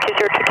 Guardcopter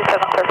 20227,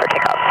 clear for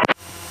takeoff.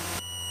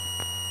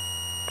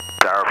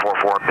 Tower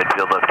 44,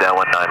 midfield left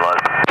downwind 9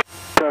 left.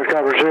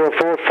 Guardcopter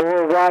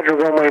 044, Roger,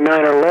 runway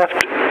 9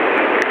 left.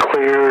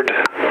 Cleared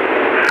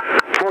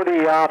for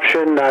the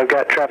option. I've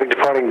got traffic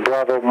departing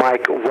Bravo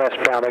Mike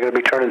westbound. They're going to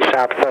be turning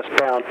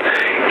southwestbound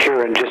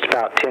here in just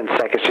about 10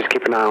 seconds. Just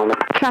keep an eye on them.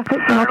 Traffic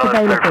not Clear for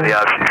available. the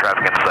option,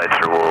 traffic in sight,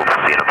 sir. We'll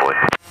see and avoid.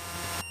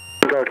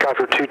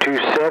 Guardcopter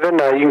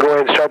 227, you can go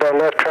ahead and start that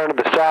left turn to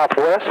the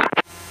southwest.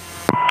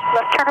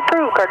 Left turn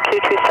approved, Guard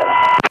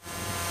 227.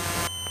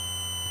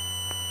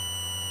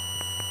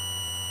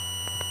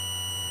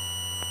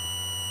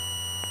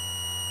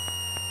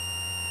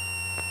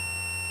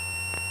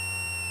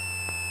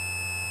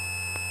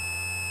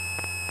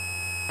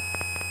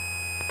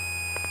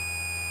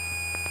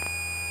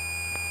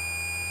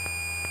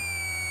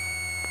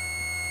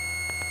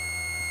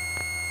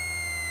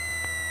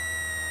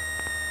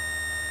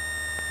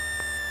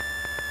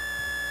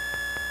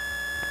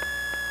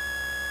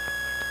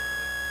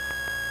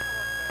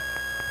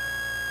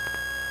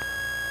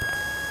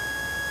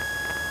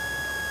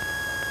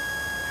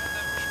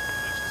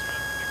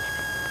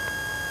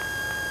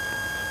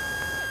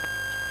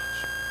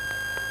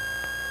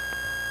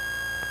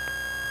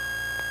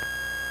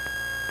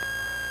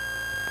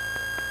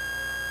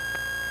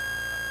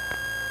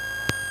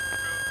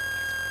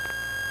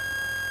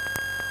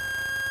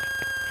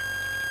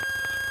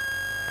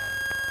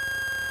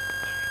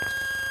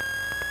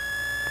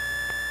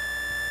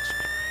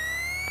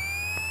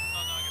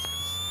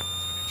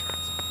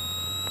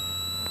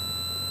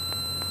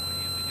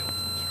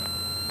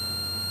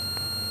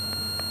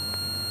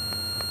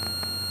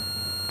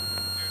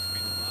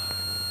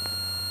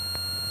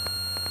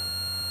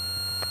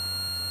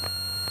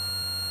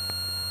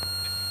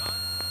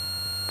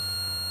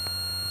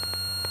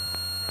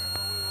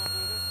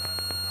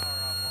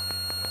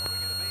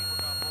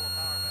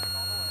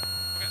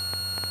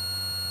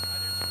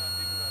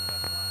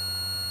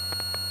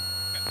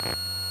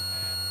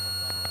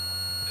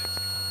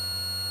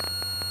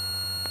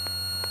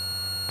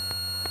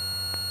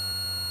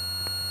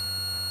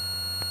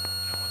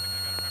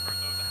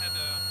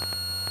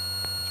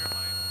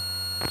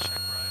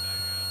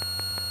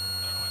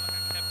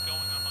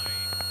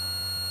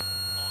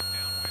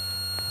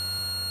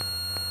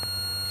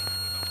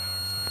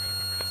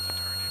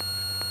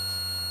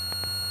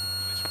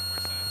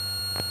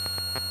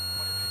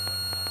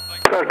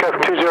 Echo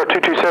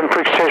 20227,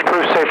 frequency change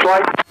approved, safe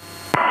flight.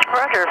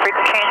 Roger,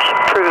 frequency change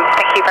approved.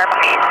 Thank you very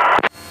much.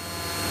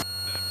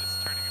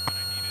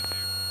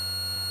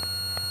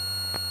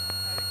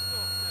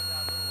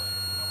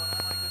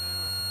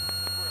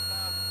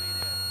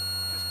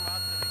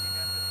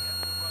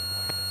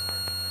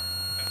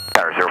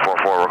 Tower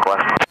 044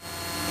 request.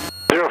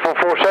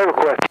 044, say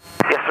request.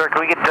 Yes, sir.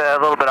 Can we get a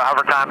little bit of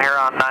hover time here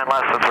on 9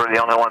 left since we're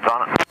the only ones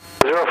on it?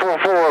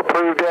 044,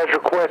 approved as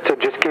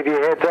requested. Just give you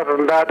a heads up,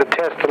 I'm about to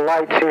test the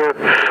lights here,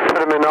 put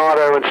them in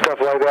auto and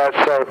stuff like that.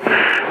 So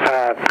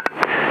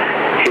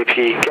if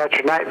you got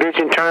your night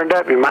vision turned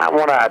up, you might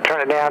want to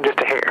turn it down just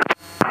a hair.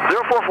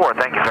 044,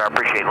 thank you, sir. I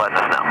appreciate letting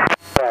us know.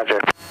 Roger.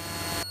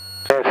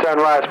 And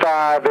Sunrise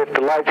 5, if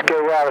the lights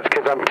go out, it's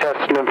because I'm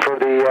testing them for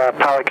the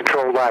pilot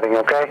control lighting,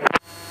 okay?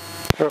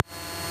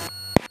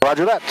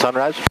 Roger that,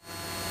 Sunrise.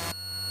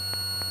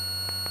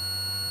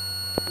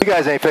 You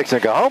guys ain't fixing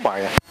to go home, are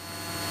you?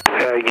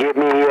 Give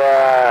me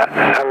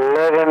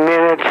 11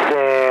 minutes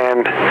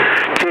and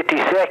 50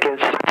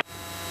 seconds.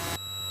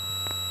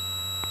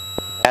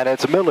 And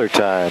it's Miller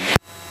time.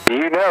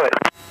 You know it.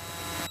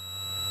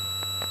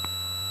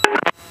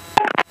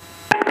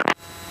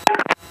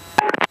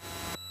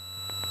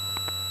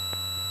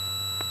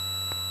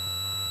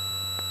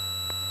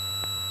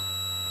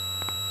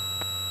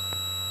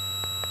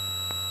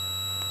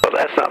 Well,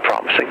 that's not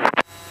promising.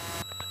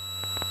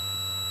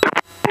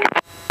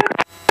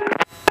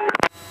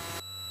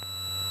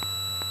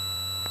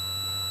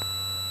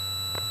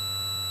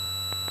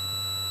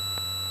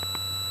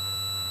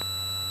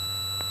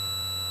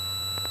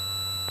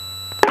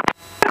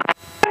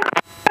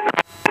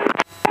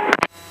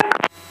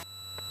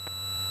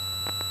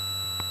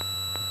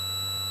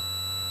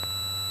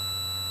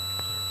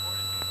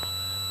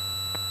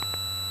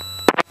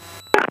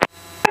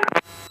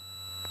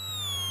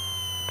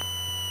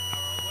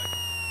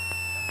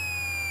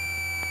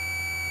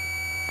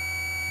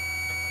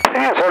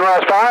 Yeah,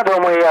 Sunrise 5,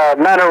 runway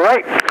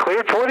 908,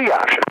 cleared for the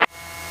option.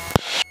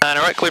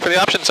 908, clear for the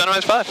option,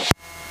 Sunrise 5.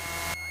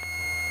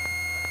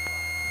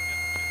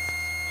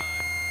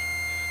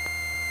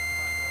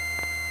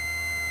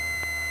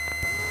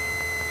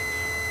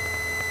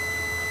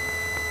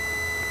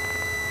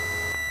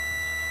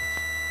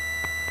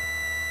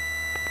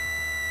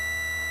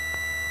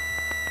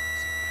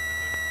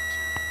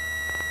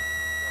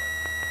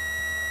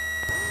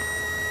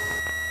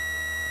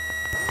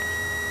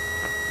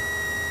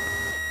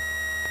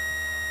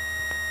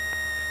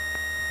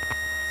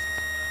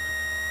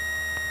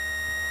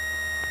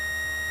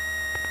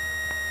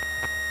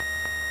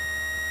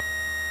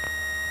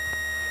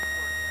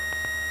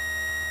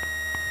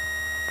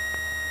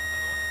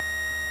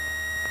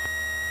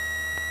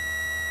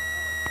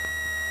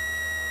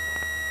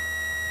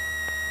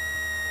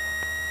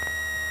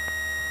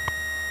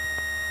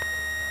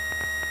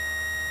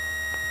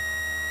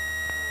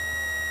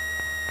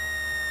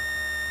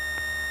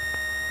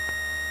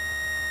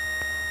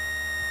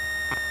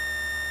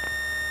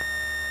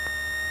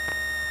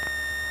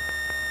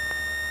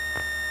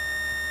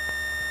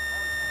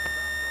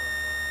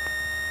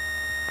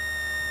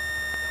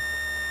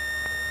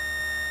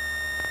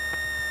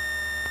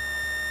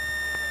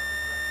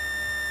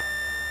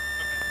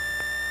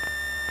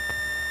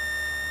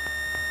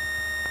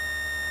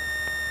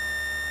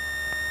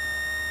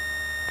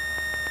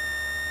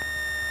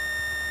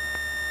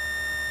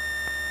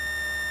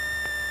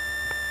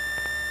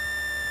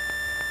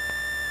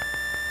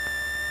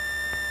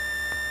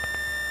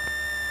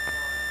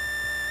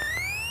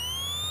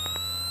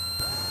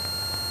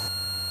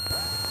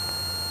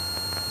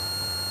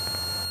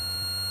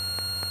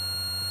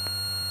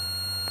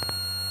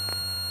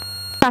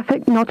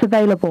 Traffic not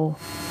available.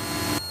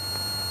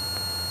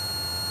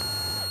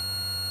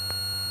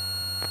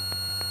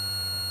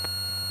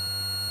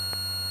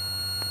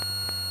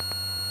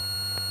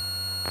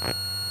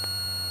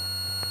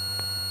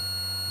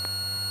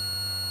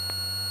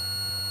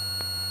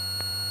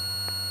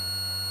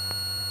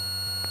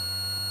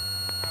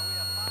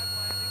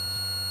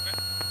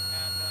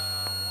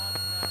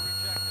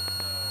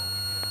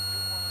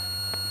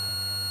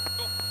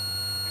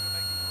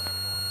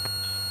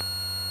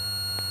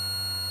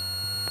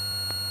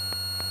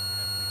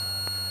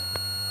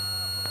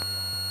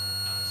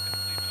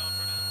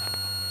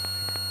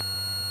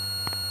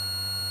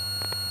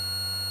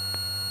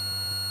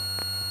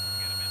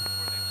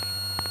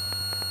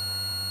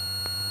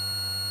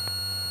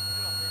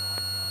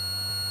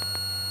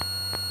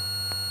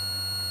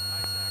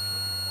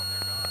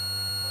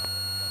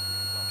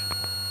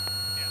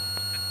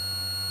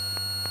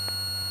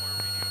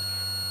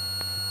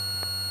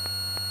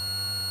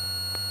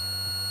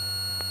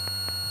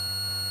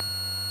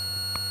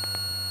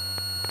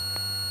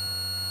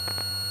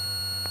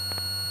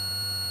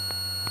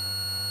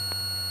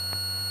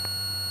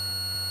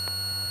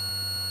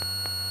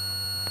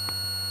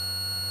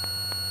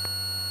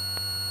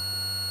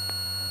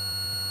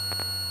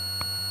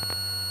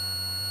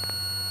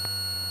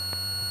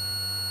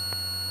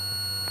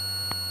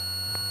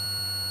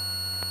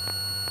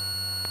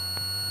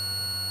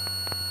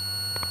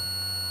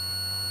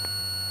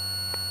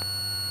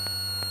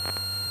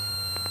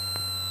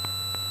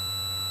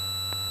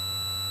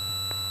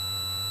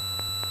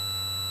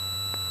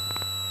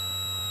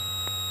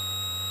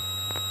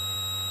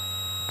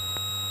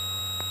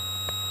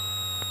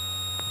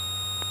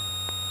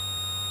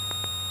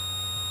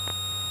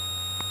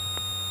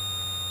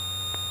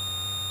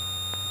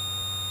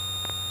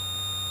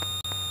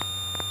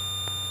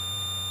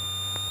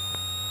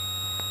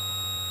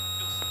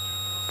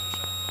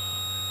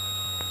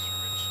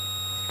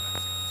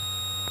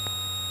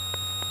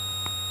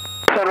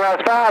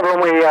 Sunrise 5,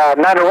 runway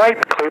 9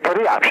 right, clear for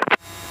the option.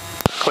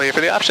 Clear for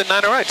the option,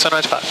 9 right,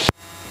 Sunrise 5.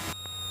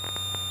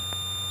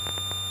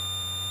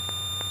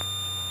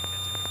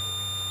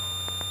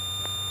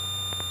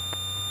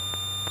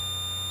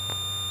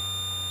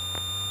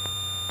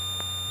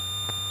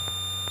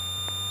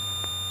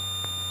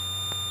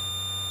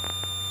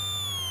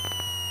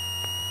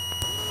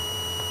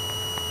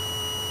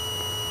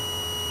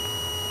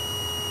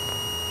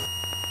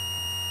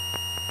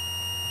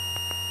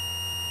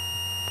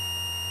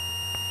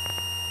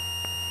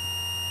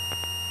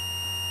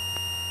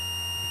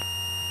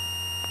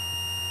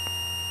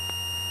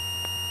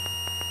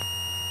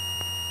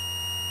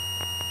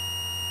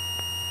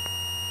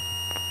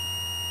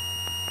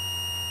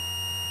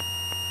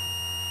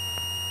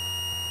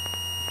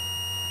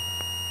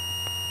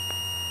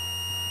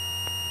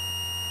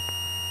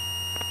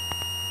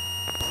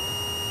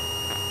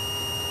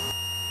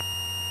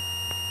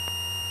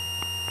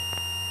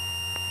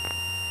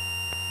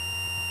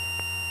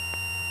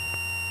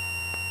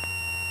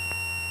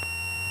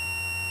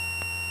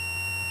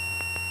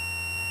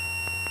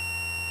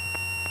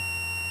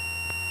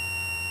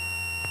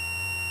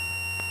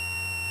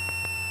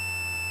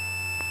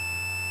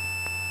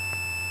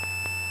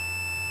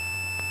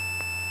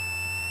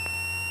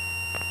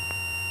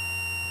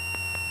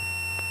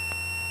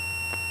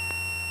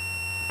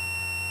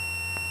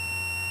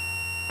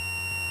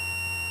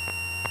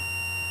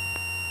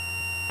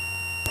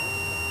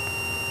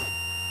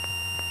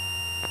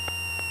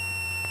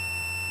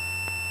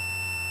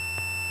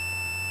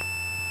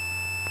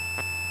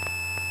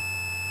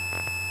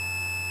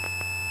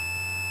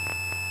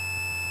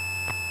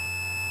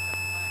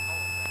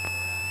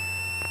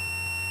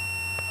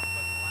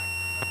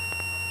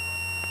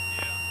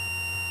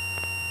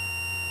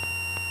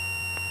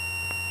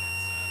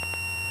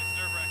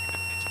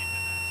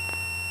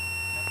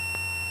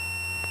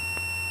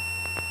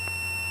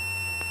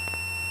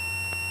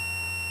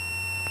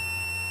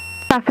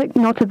 Traffic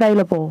not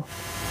available.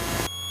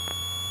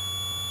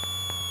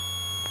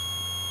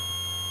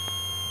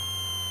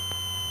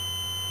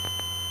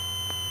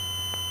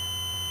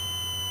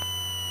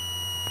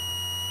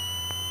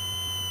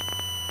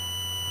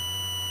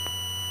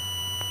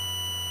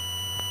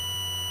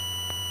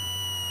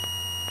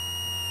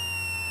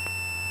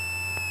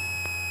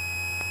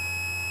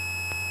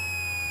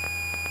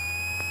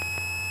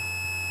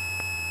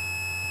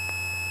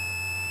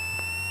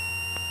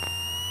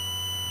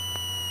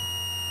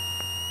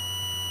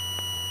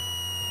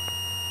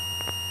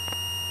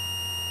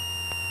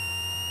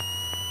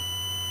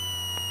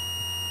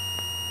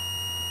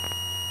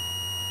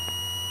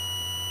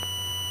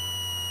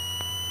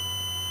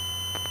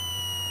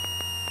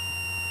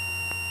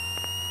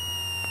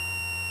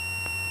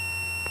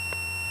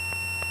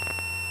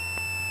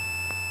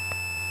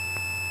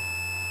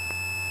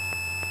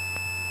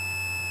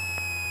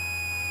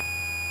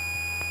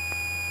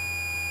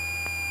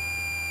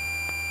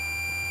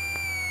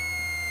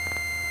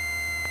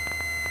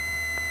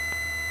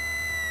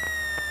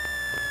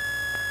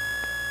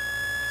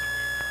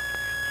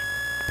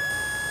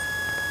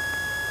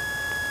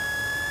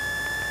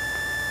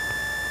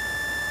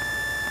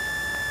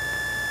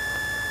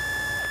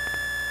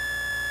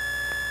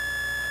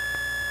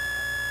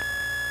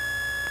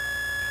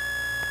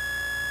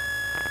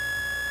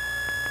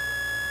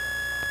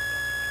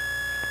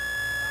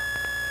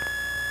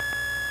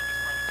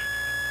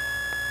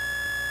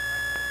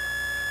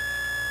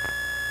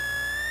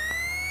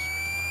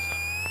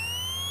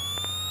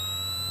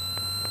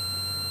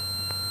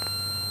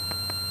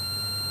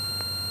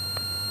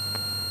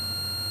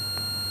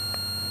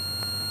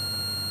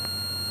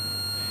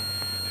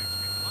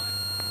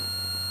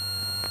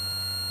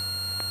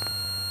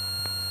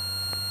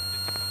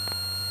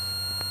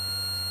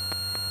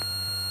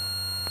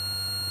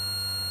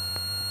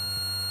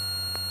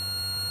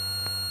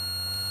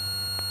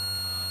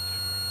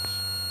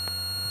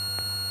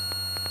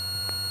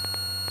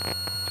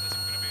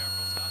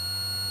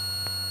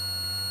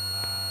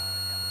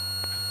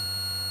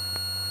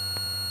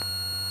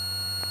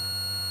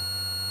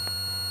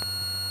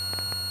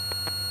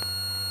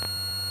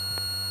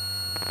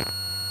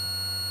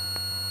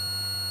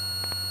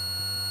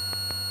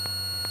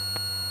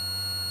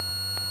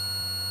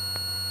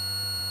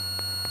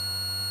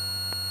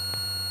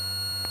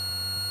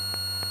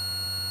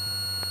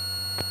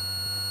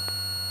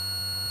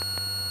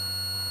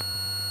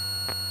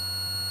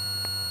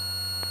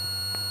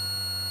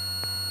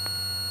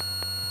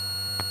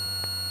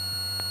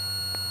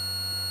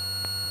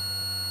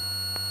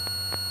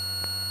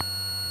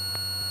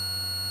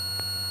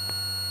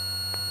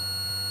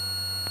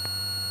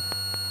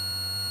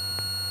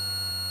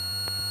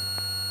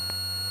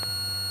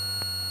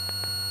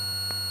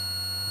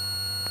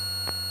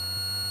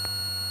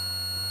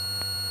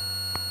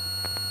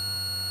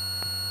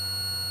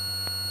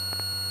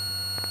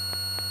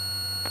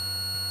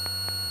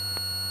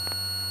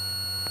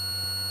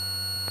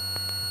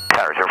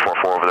 Tower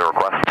 044 over the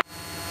request.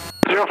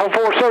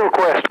 044, so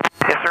request.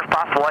 Yes, sir. If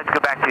possible, I'd like to go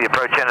back to the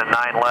approach end of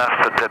 9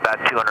 left at about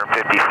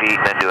 250 feet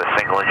and then do a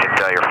single engine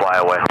failure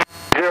flyaway.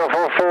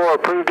 044,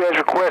 approved as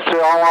requested.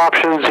 All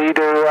options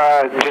either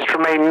just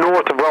remain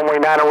north of runway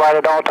 9 or right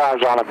at all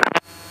times on it.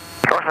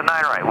 North of 9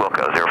 right,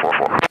 Wilco,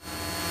 044.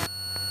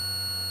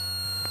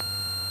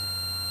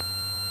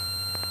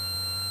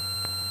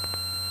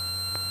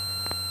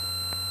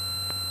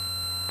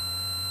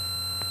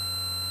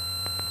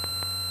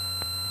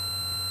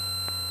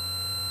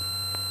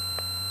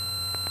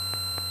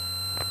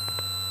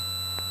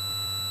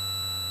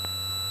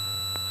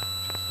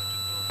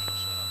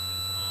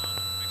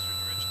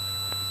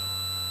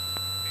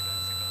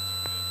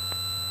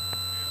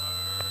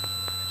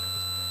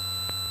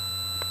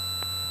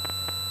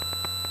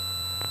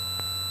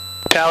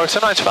 Tower,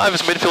 Sunrise 5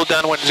 is midfield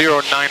downwind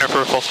 09er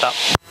for a full stop.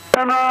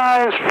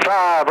 Sunrise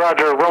 5,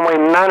 roger. Runway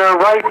 9er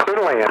right, clear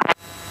to land.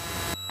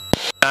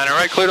 9er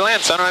right, clear to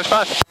land, Sunrise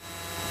 5.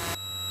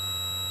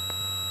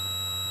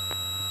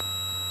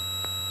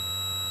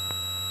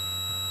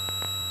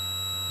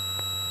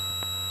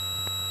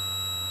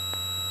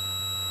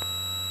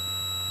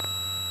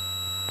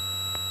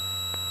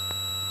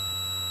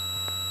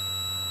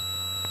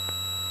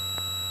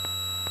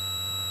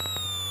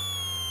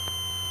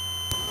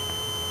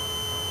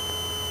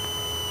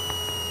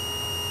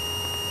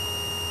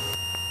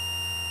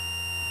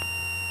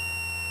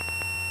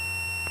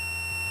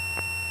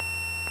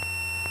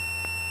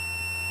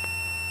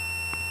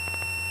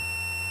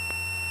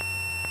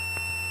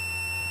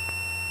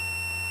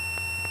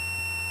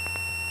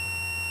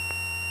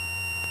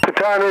 The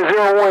time is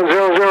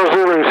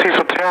 01000.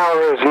 Cecil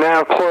Tower is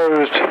now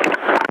closed.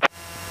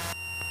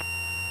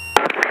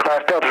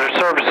 Class Delta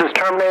services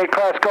terminated.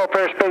 Class Gulf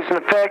airspace in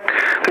effect.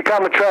 The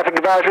common traffic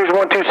advisory is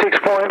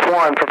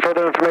 126.1. For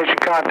further information,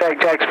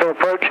 contact Jacksonville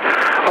Approach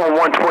on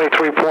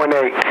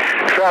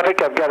 123.8.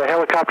 Traffic, I've got a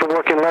helicopter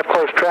working left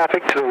close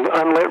traffic to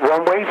unlit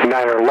runway,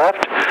 9er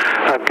left.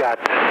 I've got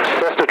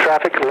Cessna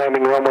traffic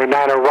landing runway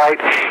 9er right,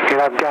 and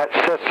I've got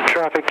Cessna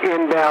traffic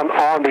inbound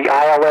on the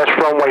ILS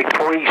runway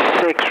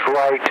 36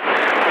 right.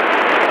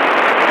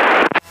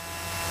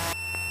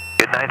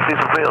 Good night,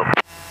 Cecil Field.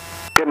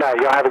 Good night.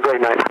 Y'all have a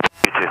great night.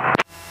 You too.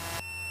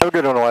 Have a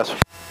good one, Wes.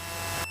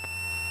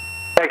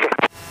 Thank you.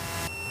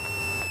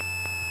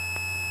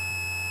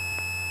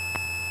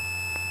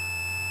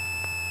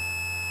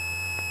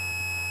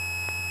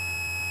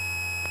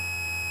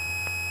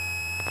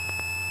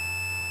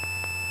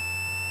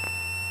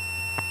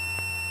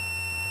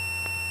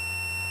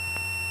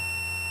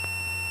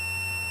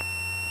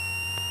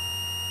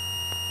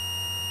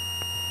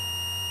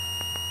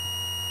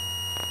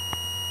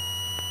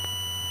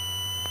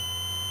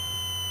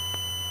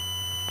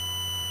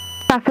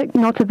 Traffic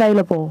not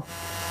available.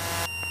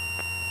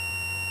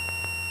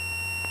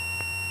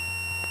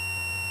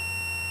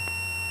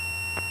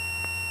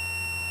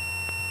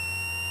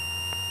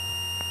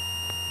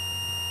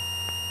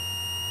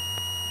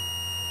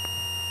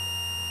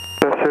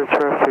 Traffic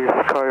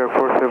Skyer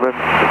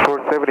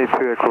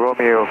 472 at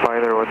Romeo,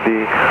 minor on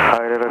the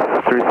ILS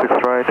 36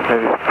 right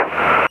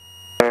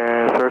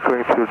and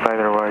circling to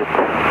 9er right.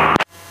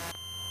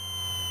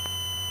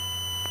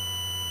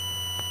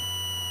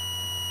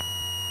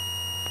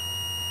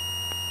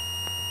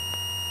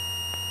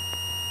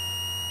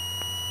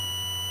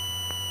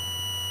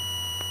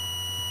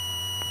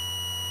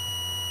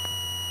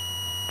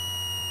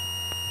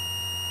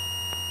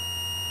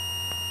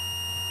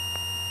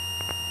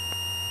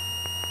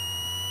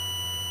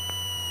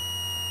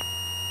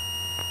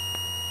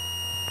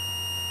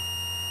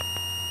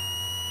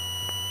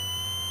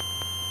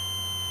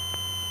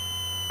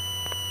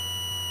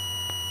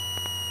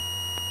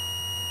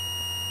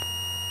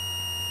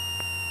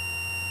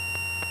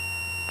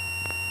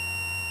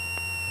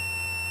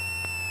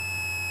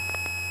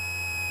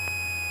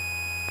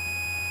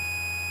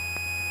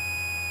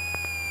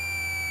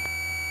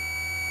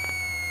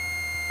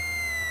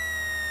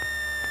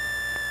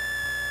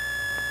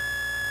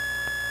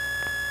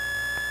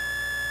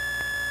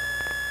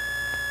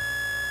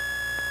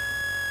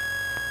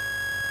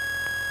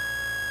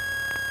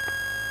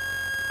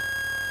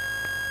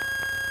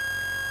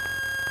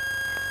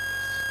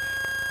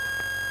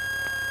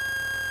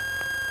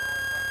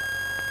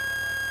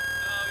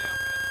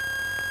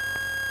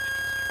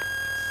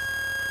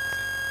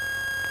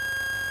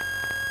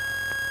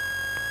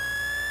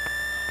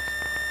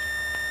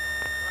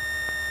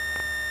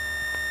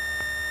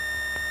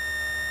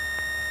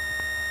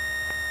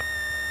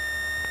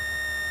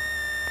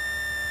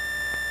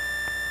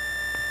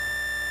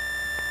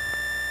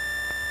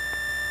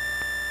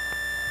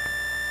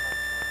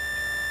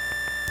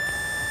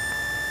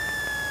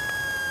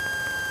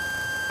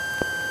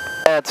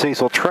 And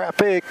Cecil,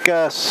 traffic,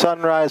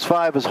 Sunrise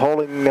 5 is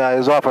holding,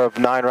 is off of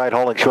 9 right,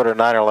 holding short of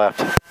 9er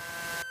left.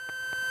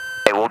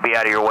 Hey, we'll be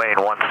out of your way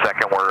in 1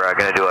 second. We're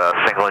going to do a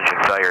single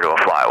engine failure to a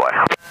flyaway.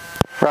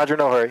 Roger,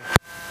 no hurry.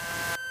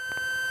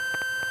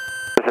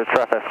 This is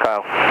traffic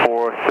Kyle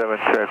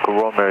 472 at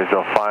Romeo is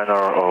on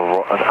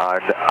final on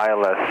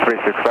ILS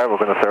 365. We're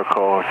going to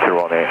circle to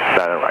runway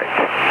 9er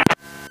right.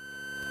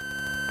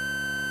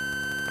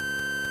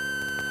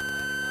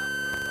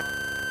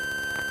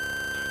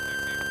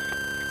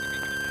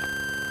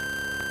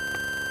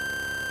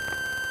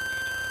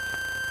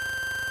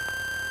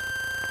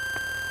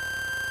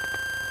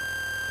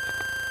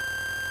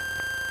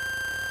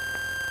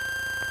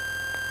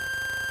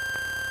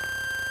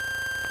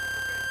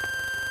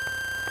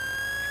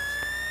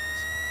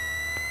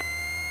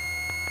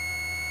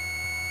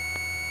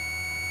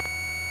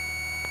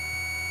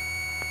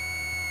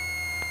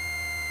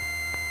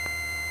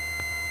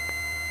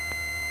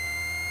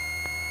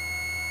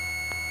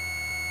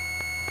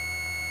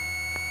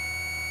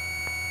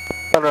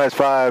 Sunrise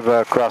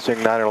 5,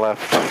 crossing 9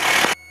 left.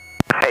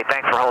 Hey,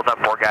 thanks for holding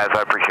up more guys.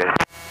 I appreciate it.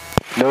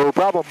 No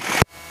problem.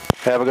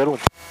 Have a good one.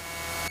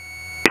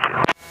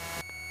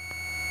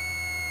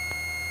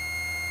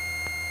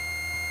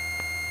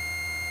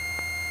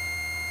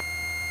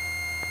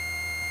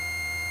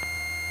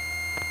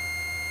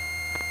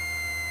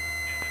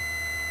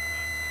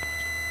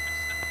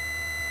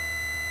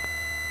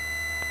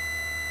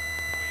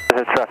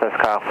 This is traffic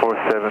car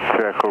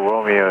 473 Echo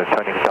Romeo,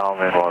 turning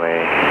downwind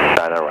 18,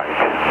 9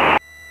 right.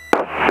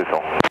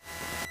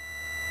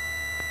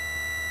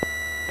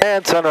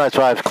 And Sunrise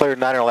 5 is cleared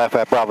 9 left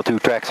at Bravo 2,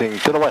 taxiing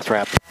to the west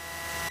ramp.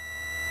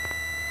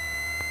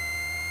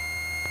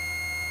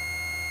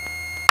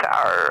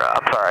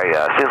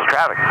 Cecil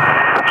traffic.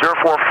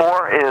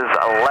 044 is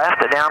left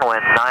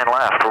downwind, 9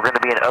 left. We're going to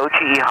be an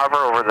OTE hover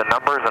over the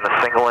numbers and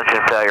a single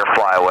engine failure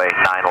flyaway,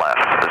 9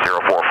 left.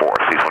 044,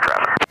 Cecil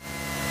traffic.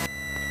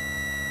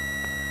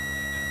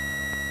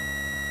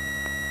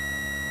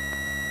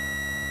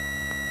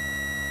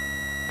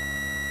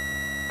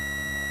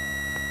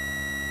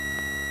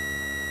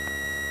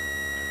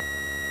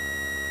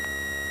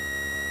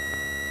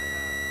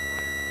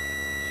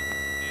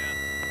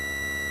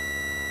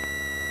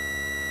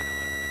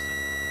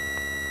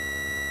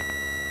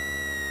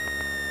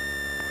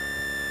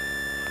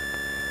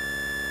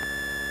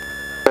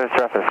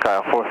 Traffic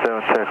Sky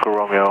 476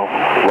 Romeo,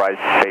 right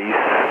base,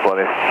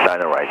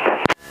 19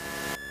 right.